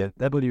and the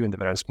VFW and the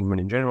veterans movement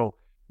in general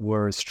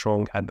were a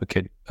strong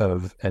advocate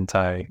of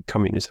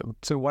anti-communism.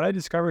 So what I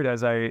discovered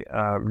as I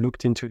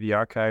looked into the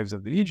archives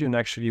of the Legion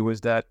actually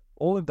was that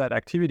all of that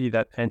activity,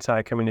 that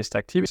anti-communist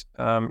activity,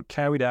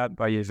 carried out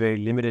by a very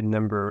limited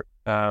number,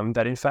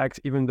 that in fact,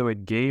 even though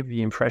it gave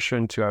the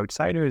impression to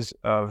outsiders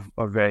of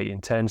very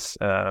intense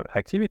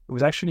activity, it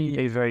was actually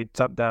a very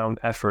top-down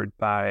effort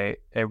by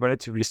a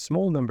relatively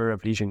small number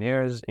of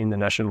legionnaires in the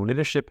national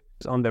leadership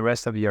on the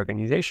rest of the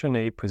organization,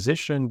 a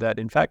position that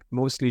in fact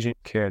most legionnaires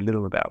care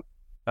little about.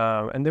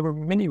 And there were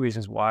many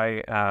reasons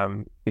why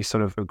a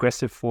sort of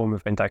aggressive form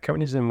of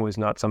anti-communism was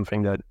not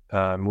something that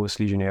most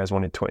legionnaires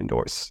wanted to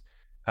endorse.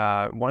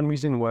 One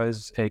reason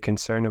was a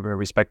concern over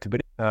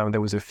respectability.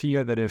 There was a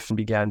fear that if it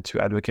began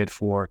to advocate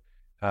for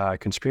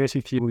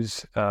conspiracy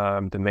theories,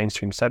 the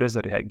mainstream status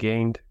that it had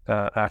gained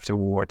after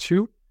World War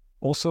II.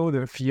 Also,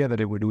 the fear that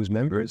it would lose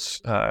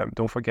members.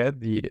 Don't forget,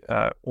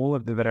 all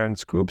of the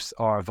veterans groups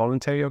are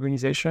voluntary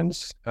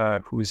organizations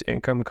whose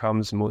income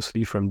comes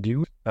mostly from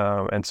dues,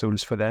 and so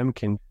for them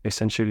can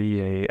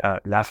essentially a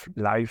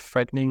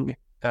life-threatening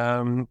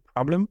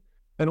problem.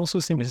 And also,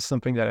 simply, this is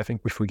something that I think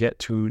we forget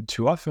too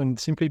often,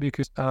 simply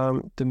because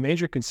the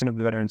major concern of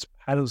the veterans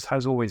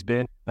has always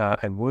been,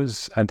 and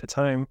was at the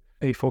time,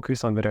 a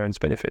focus on veterans'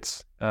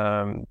 benefits.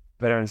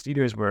 Veterans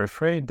leaders were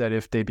afraid that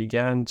if they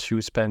began to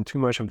spend too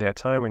much of their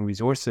time and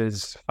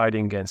resources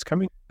fighting against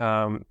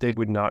communism, they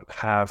would not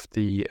have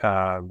the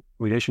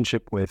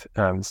relationship with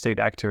state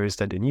actors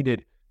that they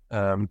needed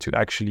to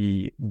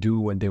actually do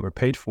what they were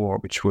paid for,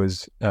 which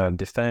was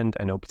defend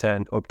and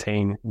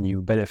obtain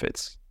new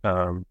benefits.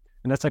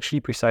 And that's actually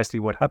precisely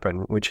what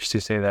happened, which is to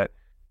say that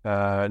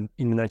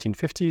in the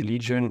 1950s,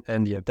 Legion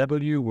and the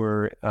FW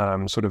were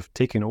sort of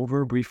taken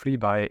over briefly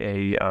by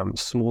a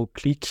small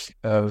clique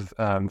of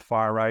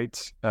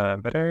far-right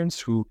veterans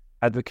who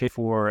advocate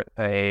for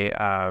a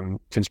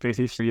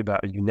conspiracy theory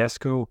about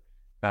UNESCO.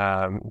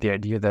 The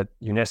idea that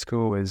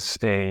UNESCO is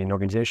an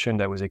organization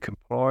that was a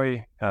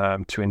ploy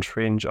to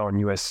infringe on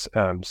U.S.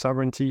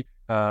 sovereignty.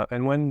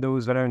 And when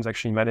those veterans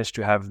actually managed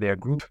to have their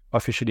group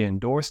officially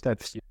endorse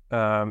that,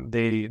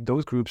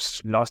 those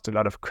groups lost a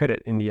lot of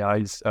credit in the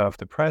eyes of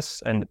the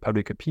press and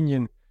public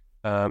opinion.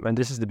 And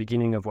this is the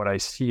beginning of what I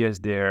see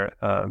as their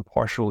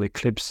partial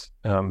eclipse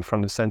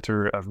from the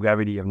center of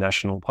gravity of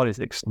national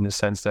politics, in the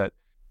sense that,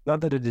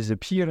 not that it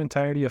disappeared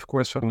entirely, of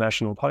course, from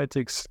national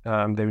politics.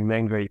 They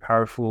remained very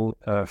powerful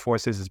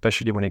forces,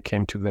 especially when it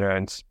came to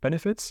veterans'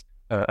 benefits,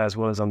 as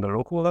well as on the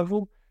local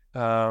level.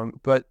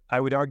 But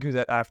I would argue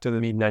that after the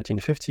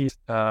mid-1950s,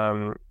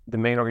 the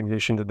main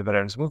organizations of the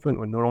veterans movement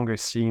were no longer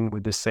seen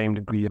with the same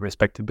degree of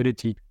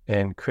respectability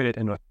and credit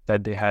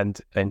that they had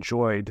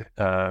enjoyed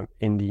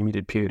in the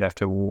immediate period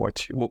after World War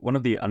II. One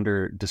of the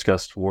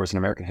under-discussed wars in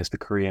American history,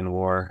 the Korean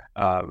War,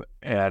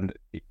 and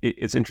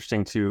it's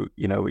interesting to,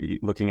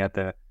 looking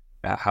at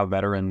how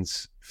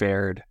veterans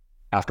fared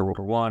after World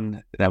War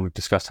I. Then we've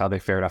discussed how they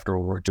fared after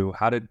World War II.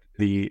 How did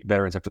the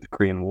veterans after the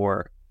Korean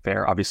War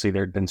fare? Obviously,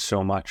 there had been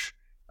so much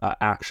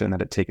action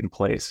that had taken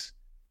place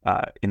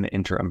in the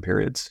interim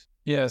periods.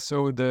 Yeah,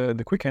 so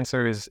the quick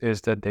answer is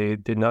that they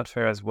did not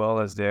fare as well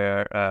as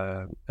their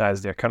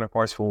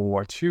counterparts for World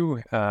War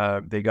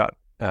II. They got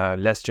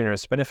less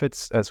generous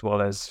benefits as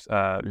well as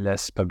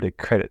less public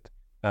credit.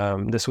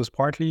 This was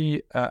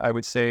partly, I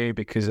would say,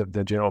 because of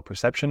the general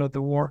perception of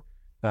the war,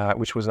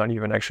 which was not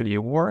even actually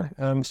a war.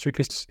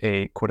 Strictly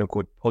a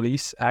quote-unquote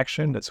police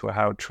action. That's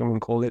how Truman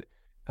called it.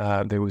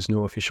 There was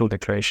no official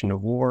declaration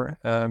of war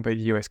by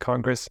the U.S.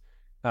 Congress.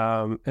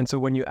 And so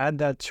when you add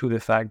that to the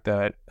fact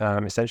that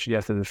essentially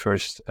after the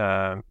first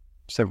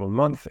several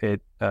months,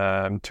 it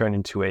turned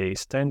into a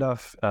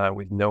standoff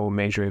with no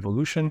major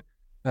evolution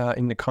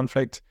in the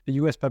conflict, the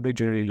U.S. public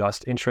generally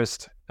lost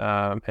interest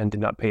and did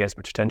not pay as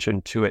much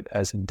attention to it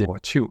as it did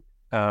World War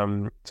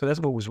II. So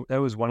that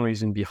was one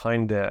reason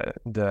behind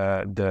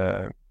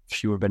the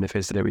fewer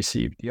benefits that they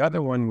received. The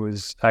other one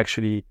was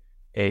actually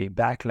a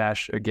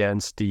backlash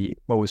against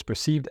what was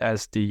perceived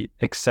as the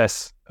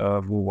excess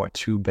of World War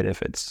II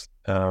benefits,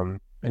 and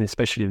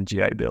especially the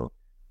GI Bill.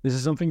 This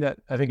is something that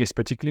I think is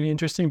particularly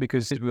interesting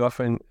because we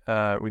often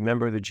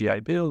remember the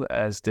GI Bill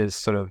as this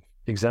sort of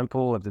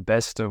example of the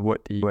best of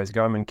what the US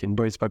government can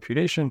do its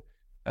population,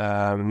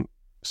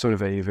 sort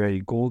of a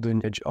very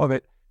golden edge of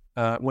it.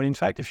 When in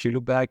fact, if you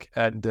look back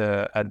at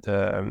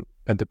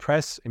the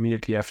press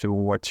immediately after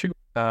World War II,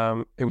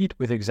 it read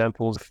with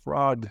examples of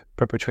fraud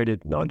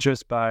perpetrated not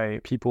just by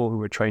people who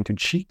were trying to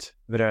cheat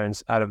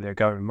veterans out of their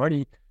government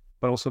money,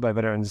 but also by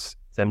veterans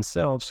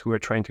themselves who were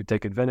trying to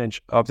take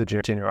advantage of the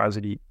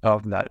generosity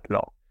of that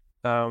law.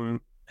 And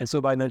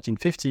so by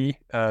 1950,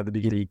 the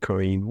beginning of the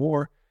Korean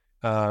War,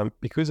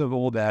 because of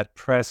all that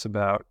press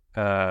about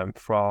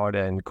fraud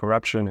and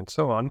corruption and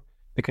so on,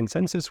 the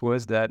consensus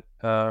was that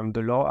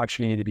the law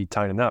actually needed to be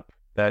tightened up,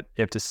 that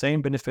if the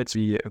same benefits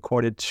be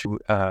accorded to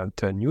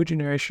a new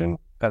generation,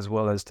 as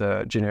well as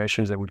the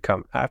generations that would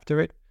come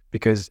after it,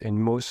 because in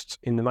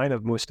the mind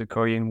of most, the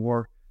Korean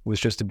War was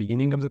just the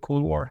beginning of the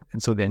Cold War,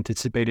 and so they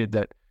anticipated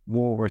that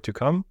war were to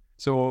come.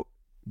 So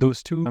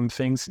those two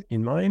things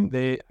in mind,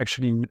 they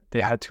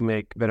had to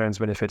make veterans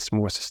benefits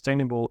more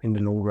sustainable in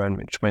the long run,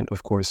 which meant,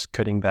 of course,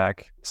 cutting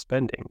back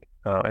spending.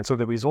 And so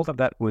the result of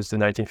that was the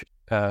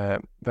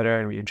 1950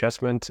 Veteran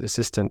Readjustment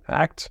Assistance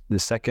Act, the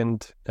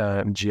second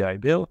GI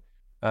Bill,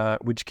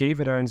 which gave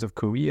veterans of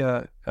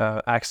Korea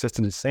access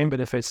to the same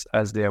benefits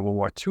as their World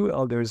War II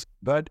elders,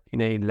 but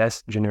in a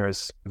less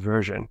generous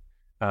version.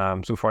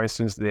 So for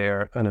instance,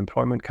 their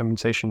unemployment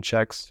compensation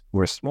checks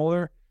were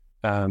smaller.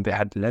 They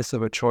had less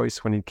of a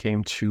choice when it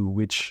came to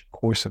which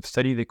course of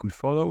study they could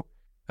follow.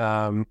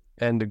 And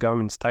the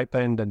government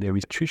stipend and their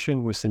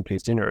restitution was simply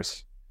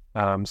generous.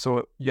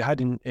 So you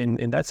had,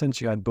 in that sense,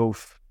 you had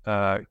both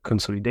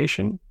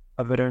consolidation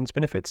of veterans'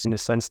 benefits in the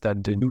sense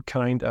that the new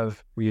kind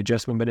of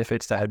readjustment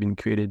benefits that had been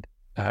created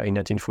in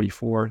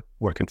 1944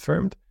 were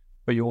confirmed,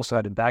 but you also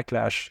had a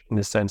backlash in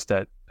the sense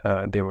that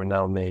they were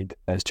now made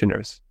as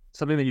generous.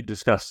 Something that you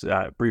discussed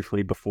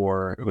briefly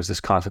before was this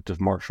concept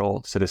of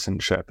martial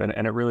citizenship, and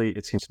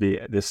it seems to be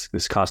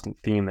this constant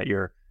theme that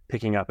you're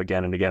picking up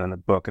again and again in the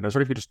book. And I was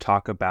wondering if you just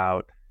talk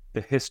about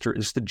the history,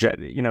 just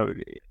in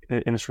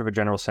a sort of a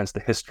general sense, the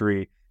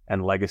history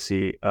and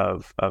legacy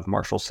of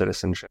martial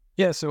citizenship.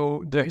 Yeah,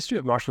 so the history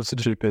of martial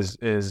citizenship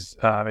is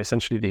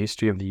essentially the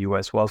history of the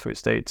U.S. welfare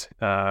state.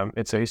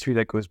 It's a history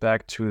that goes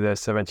back to the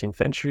 17th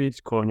century,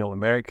 colonial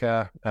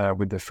America,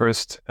 with the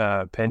first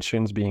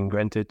pensions being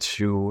granted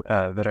to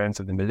veterans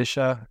of the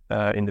militia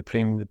in the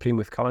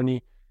Plymouth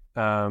colony.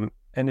 And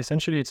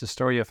essentially, it's a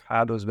story of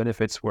how those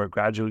benefits were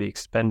gradually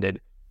expended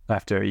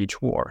after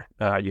each war.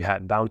 You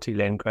had bounty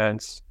land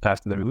grants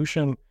after the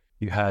Revolution.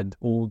 You had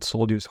old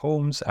soldiers'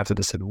 homes after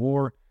the Civil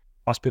War,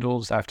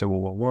 hospitals after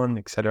World War I,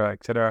 et cetera,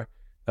 et cetera.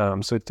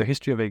 So it's the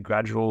history of a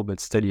gradual but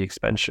steady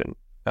expansion.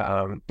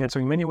 And so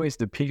in many ways,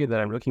 the period that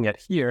I'm looking at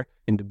here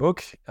in the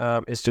book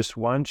is just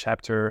one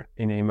chapter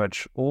in a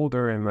much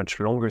older and much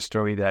longer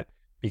story that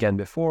began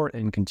before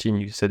and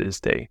continues to this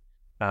day.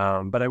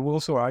 But I will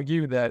also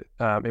argue that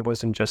it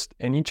wasn't just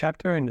any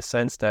chapter in the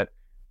sense that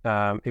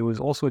it was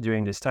also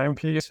during this time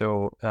period,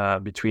 so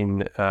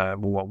between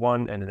World War I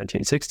and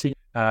 1960,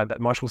 that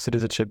martial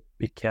citizenship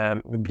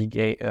became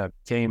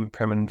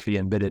permanently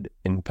embedded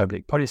in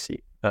public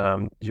policy.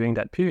 During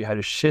that period, you had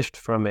a shift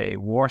from a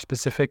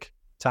war-specific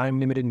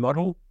time-limited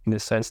model in the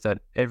sense that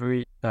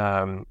every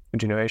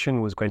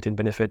generation was granted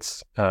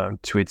benefits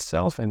to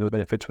itself, and those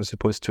benefits were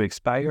supposed to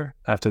expire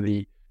after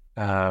the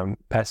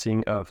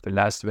passing of the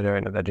last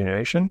veteran of that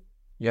generation.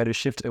 You had to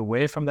shift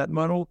away from that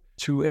model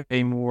to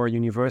a more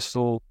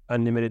universal,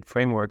 unlimited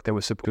framework that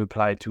was supposed to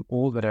apply to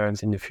all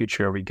veterans in the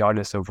future,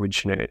 regardless of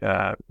which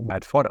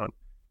had fought on.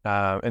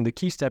 And the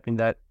key step in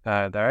that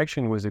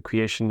direction was the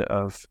creation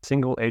of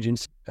single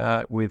agency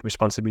with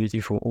responsibility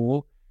for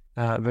all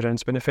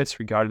veterans' benefits,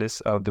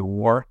 regardless of the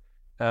war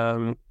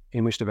in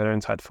which the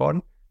veterans had fought.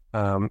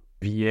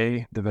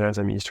 VA, the Veterans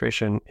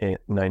Administration, in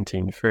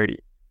 1930.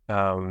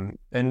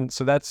 And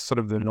so that's sort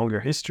of the longer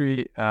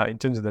history. In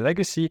terms of the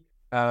legacy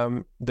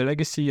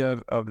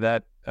of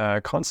that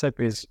concept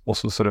is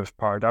also sort of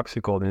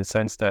paradoxical in the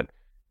sense that,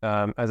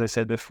 as I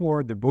said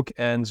before, the book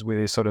ends with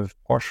a sort of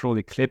partial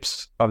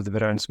eclipse of the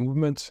veterans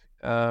movement,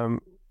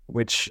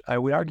 which I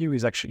would argue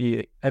is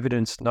actually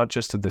evidence not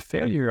just of the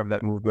failure of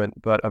that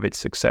movement, but of its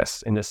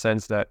success, in the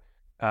sense that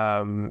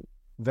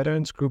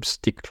veterans groups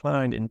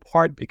declined in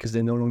part because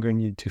they no longer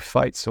needed to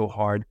fight so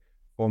hard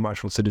for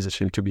martial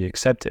citizenship to be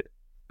accepted.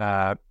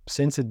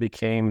 Since it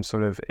became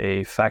sort of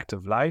a fact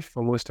of life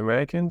for most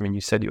Americans, I mean,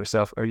 you said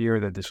yourself earlier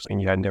that this was something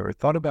you had never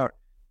thought about.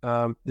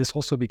 This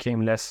also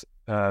became less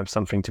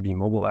something to be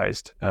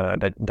mobilized,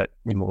 that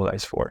we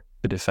mobilized for,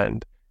 to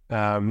defend.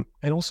 And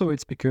also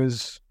it's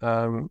because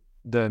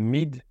the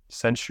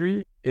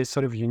mid-century is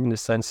sort of unique in the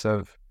sense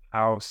of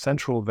how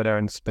central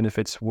veterans'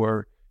 benefits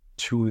were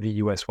to the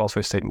U.S.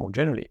 welfare state more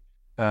generally.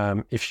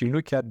 If you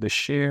look at the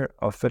share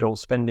of federal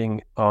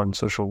spending on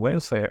social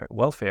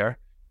welfare,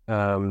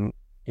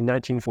 in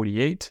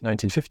 1948,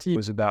 1950, it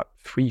was about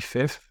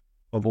 3/5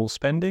 of all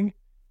spending.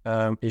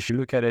 If you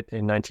look at it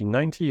in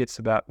 1990, it's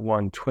about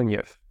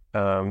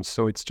 1/20.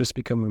 So it's just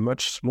become a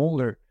much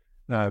smaller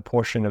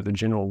portion of the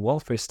general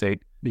welfare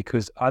state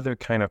because other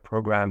kind of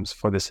programs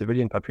for the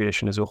civilian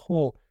population as a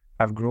whole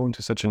have grown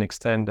to such an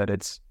extent that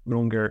it's no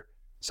longer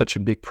such a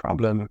big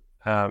problem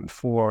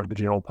for the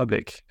general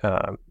public.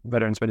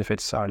 Veterans'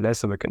 benefits are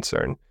less of a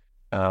concern.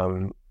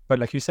 But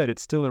like you said,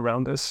 it's still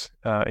around us.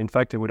 In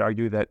fact, I would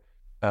argue that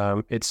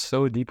it's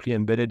so deeply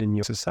embedded in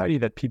your society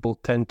that people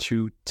tend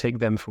to take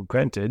them for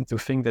granted, to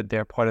think that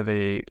they're part of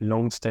a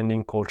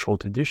long-standing cultural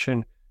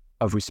tradition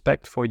of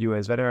respect for you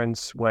as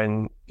veterans,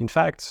 when, in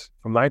fact,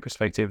 from my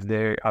perspective,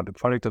 they are the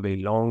product of a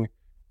long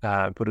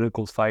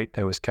political fight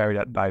that was carried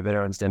out by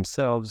veterans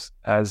themselves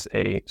as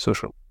a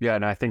social. Yeah,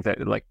 and I think that,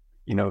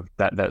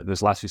 that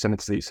those last few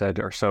sentences that you said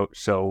are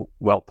so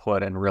well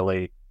put, and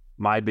really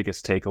my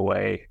biggest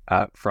takeaway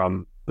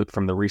from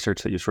the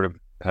research that you sort of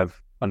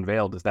have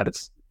unveiled is that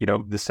it's,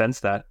 the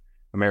sense that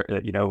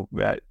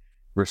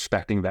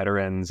respecting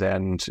veterans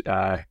and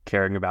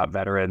caring about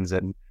veterans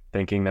and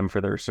thanking them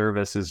for their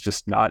service is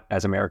just not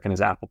as American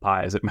as apple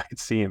pie as it might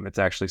seem. It's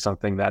actually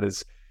something that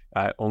is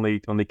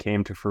only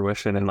came to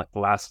fruition in like the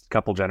last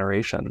couple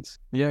generations.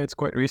 Yeah, it's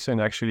quite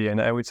recent actually,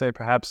 and I would say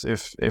perhaps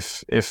if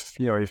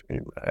you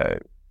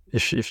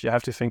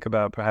have to think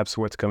about perhaps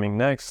what's coming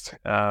next,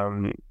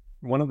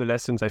 one of the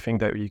lessons I think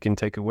that you can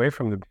take away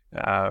from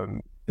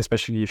the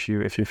especially if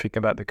you think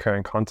about the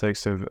current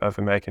context of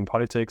American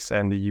politics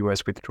and the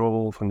U.S.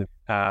 withdrawal from the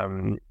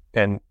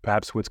and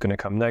perhaps what's going to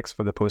come next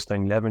for the post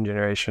 9/11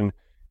 generation.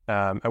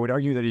 I would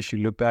argue that if you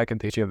look back at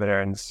the history of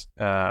veterans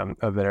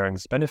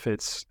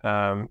benefits,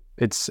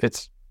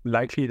 it's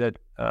likely that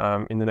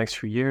in the next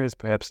few years,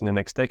 perhaps in the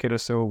next decade or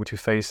so, we to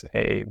face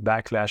a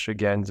backlash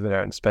against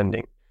veteran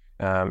spending.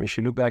 If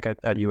you look back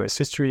at U.S.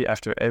 history,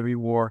 after every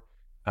war,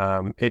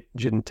 it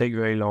didn't take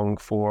very long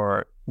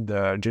for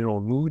the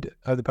general mood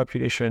of the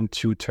population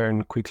to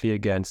turn quickly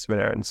against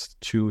veterans,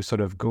 to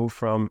sort of go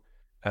from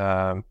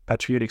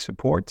patriotic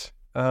support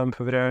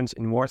for veterans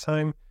in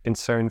wartime,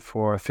 concern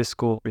for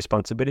fiscal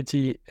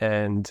responsibility,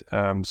 and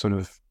sort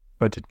of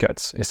budget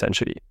cuts,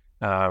 essentially.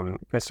 And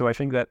so I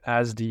think that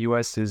as the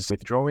US is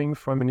withdrawing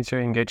from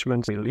military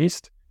engagement in the Middle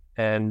East,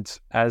 and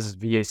as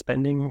VA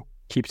spending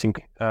keeps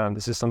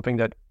this is something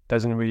that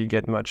doesn't really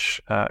get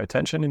much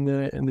attention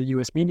in the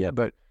US media,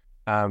 but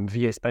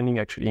VA spending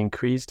actually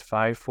increased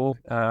fivefold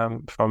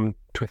from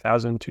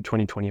 2000 to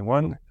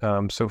 2021.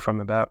 So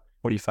from about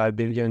 $45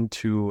 billion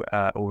to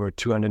over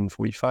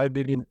 $245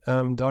 billion.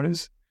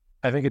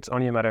 I think it's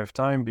only a matter of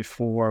time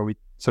before we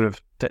sort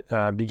of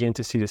begin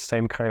to see the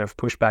same kind of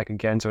pushback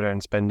against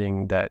veteran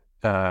spending that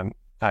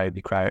I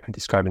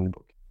describe in the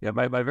book. Yeah,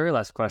 my very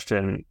last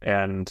question,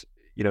 and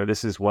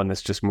this is one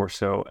that's just more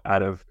so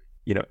out of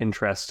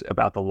interest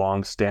about the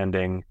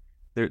long-standing.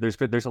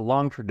 There's a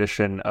long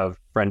tradition of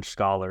French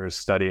scholars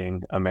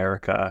studying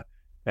America,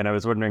 and I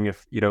was wondering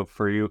if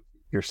for you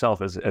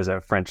yourself as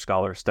a French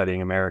scholar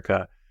studying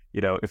America,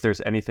 if there's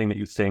anything that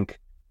you think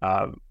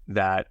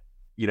that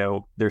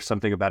there's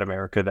something about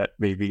America that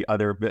maybe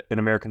an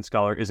American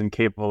scholar isn't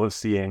capable of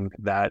seeing,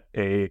 that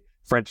a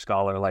French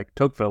scholar like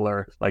Tocqueville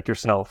or like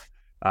yourself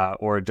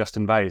or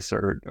Justin Weiss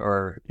or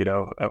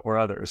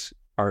others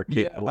are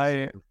capable.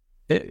 I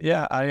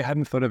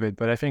hadn't thought of it,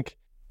 but I think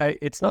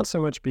it's not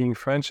so much being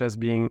French as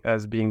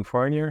being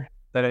foreigner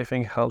that I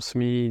think helps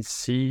me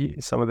see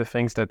some of the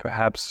things that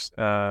perhaps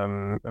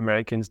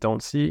Americans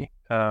don't see.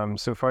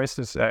 So for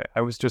instance,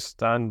 I was just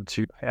stunned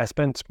I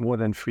spent more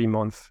than 3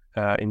 months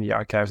in the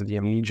archives of the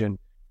Legion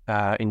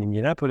in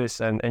Indianapolis.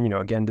 And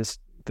again, this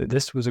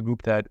was a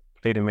group that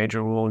played a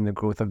major role in the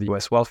growth of the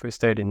US welfare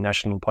state in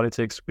national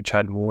politics, which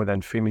had more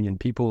than 3 million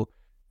people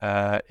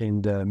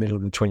in the middle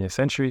of the 20th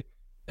century.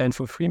 And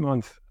for 3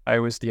 months, I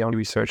was the only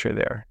researcher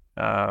there.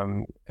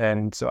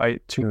 And so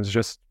it was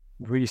just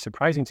really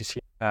surprising to see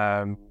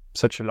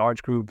such a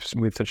large group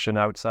with such an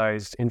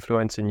outsized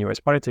influence in US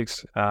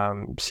politics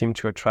seem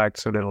to attract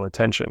so little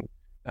attention.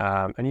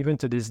 And even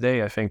to this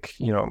day, I think,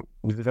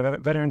 the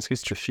veterans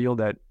history field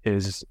that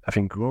is, I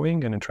think,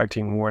 growing and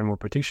attracting more and more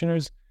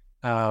practitioners.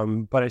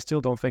 But I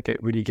still don't think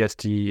it really gets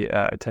the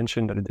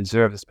attention that it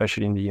deserves,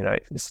 especially in the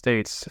United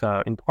States.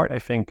 In part, I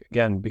think,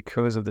 again,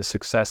 because of the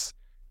success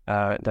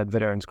that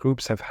veterans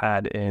groups have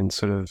had in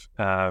sort of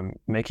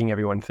making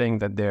everyone think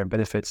that their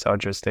benefits are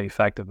just a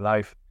fact of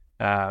life,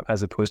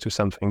 as opposed to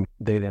something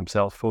they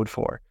themselves fought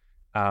for.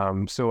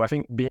 So I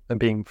think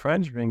being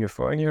French, being a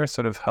foreigner,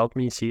 sort of helped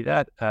me see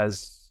that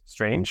as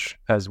strange,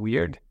 as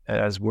weird,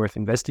 as worth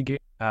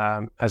investigating,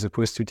 as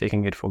opposed to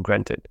taking it for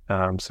granted.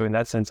 So in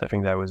that sense, I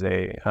think that was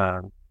a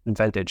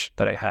advantage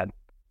that I had.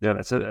 Yeah,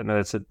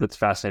 that's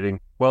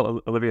fascinating.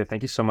 Well, Olivier,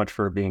 thank you so much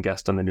for being a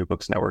guest on the New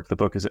Books Network. The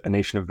book is A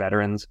Nation of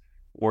Veterans,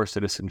 War,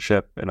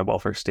 Citizenship, and a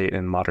Welfare State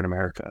in Modern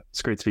America.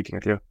 It's great speaking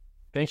with you.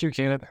 Thank you,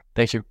 Caleb.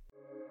 Thank you.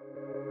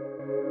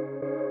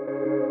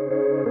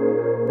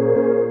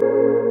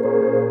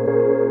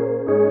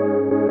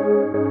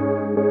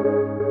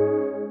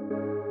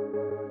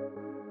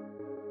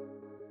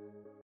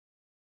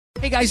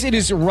 Hey guys, it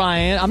is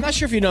Ryan. I'm not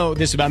sure if you know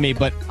this about me,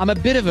 but I'm a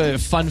bit of a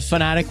fun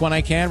fanatic when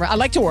I can. I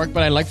like to work,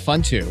 but I like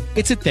fun too.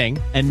 It's a thing.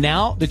 And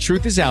now the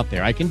truth is out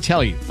there. I can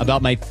tell you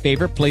about my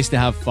favorite place to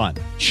have fun.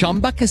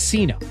 Chumba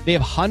Casino. They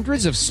have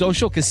hundreds of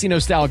social casino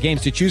style games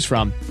to choose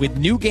from with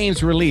new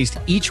games released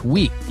each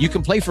week. You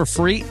can play for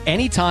free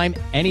anytime,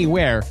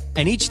 anywhere.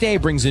 And each day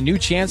brings a new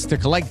chance to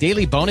collect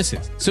daily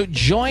bonuses. So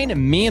join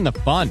me in the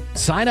fun.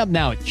 Sign up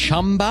now at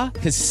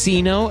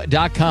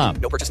ChumbaCasino.com.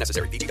 No purchase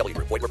necessary. VGW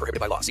Group. Void where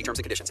prohibited by law. See terms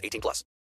and conditions. 18+.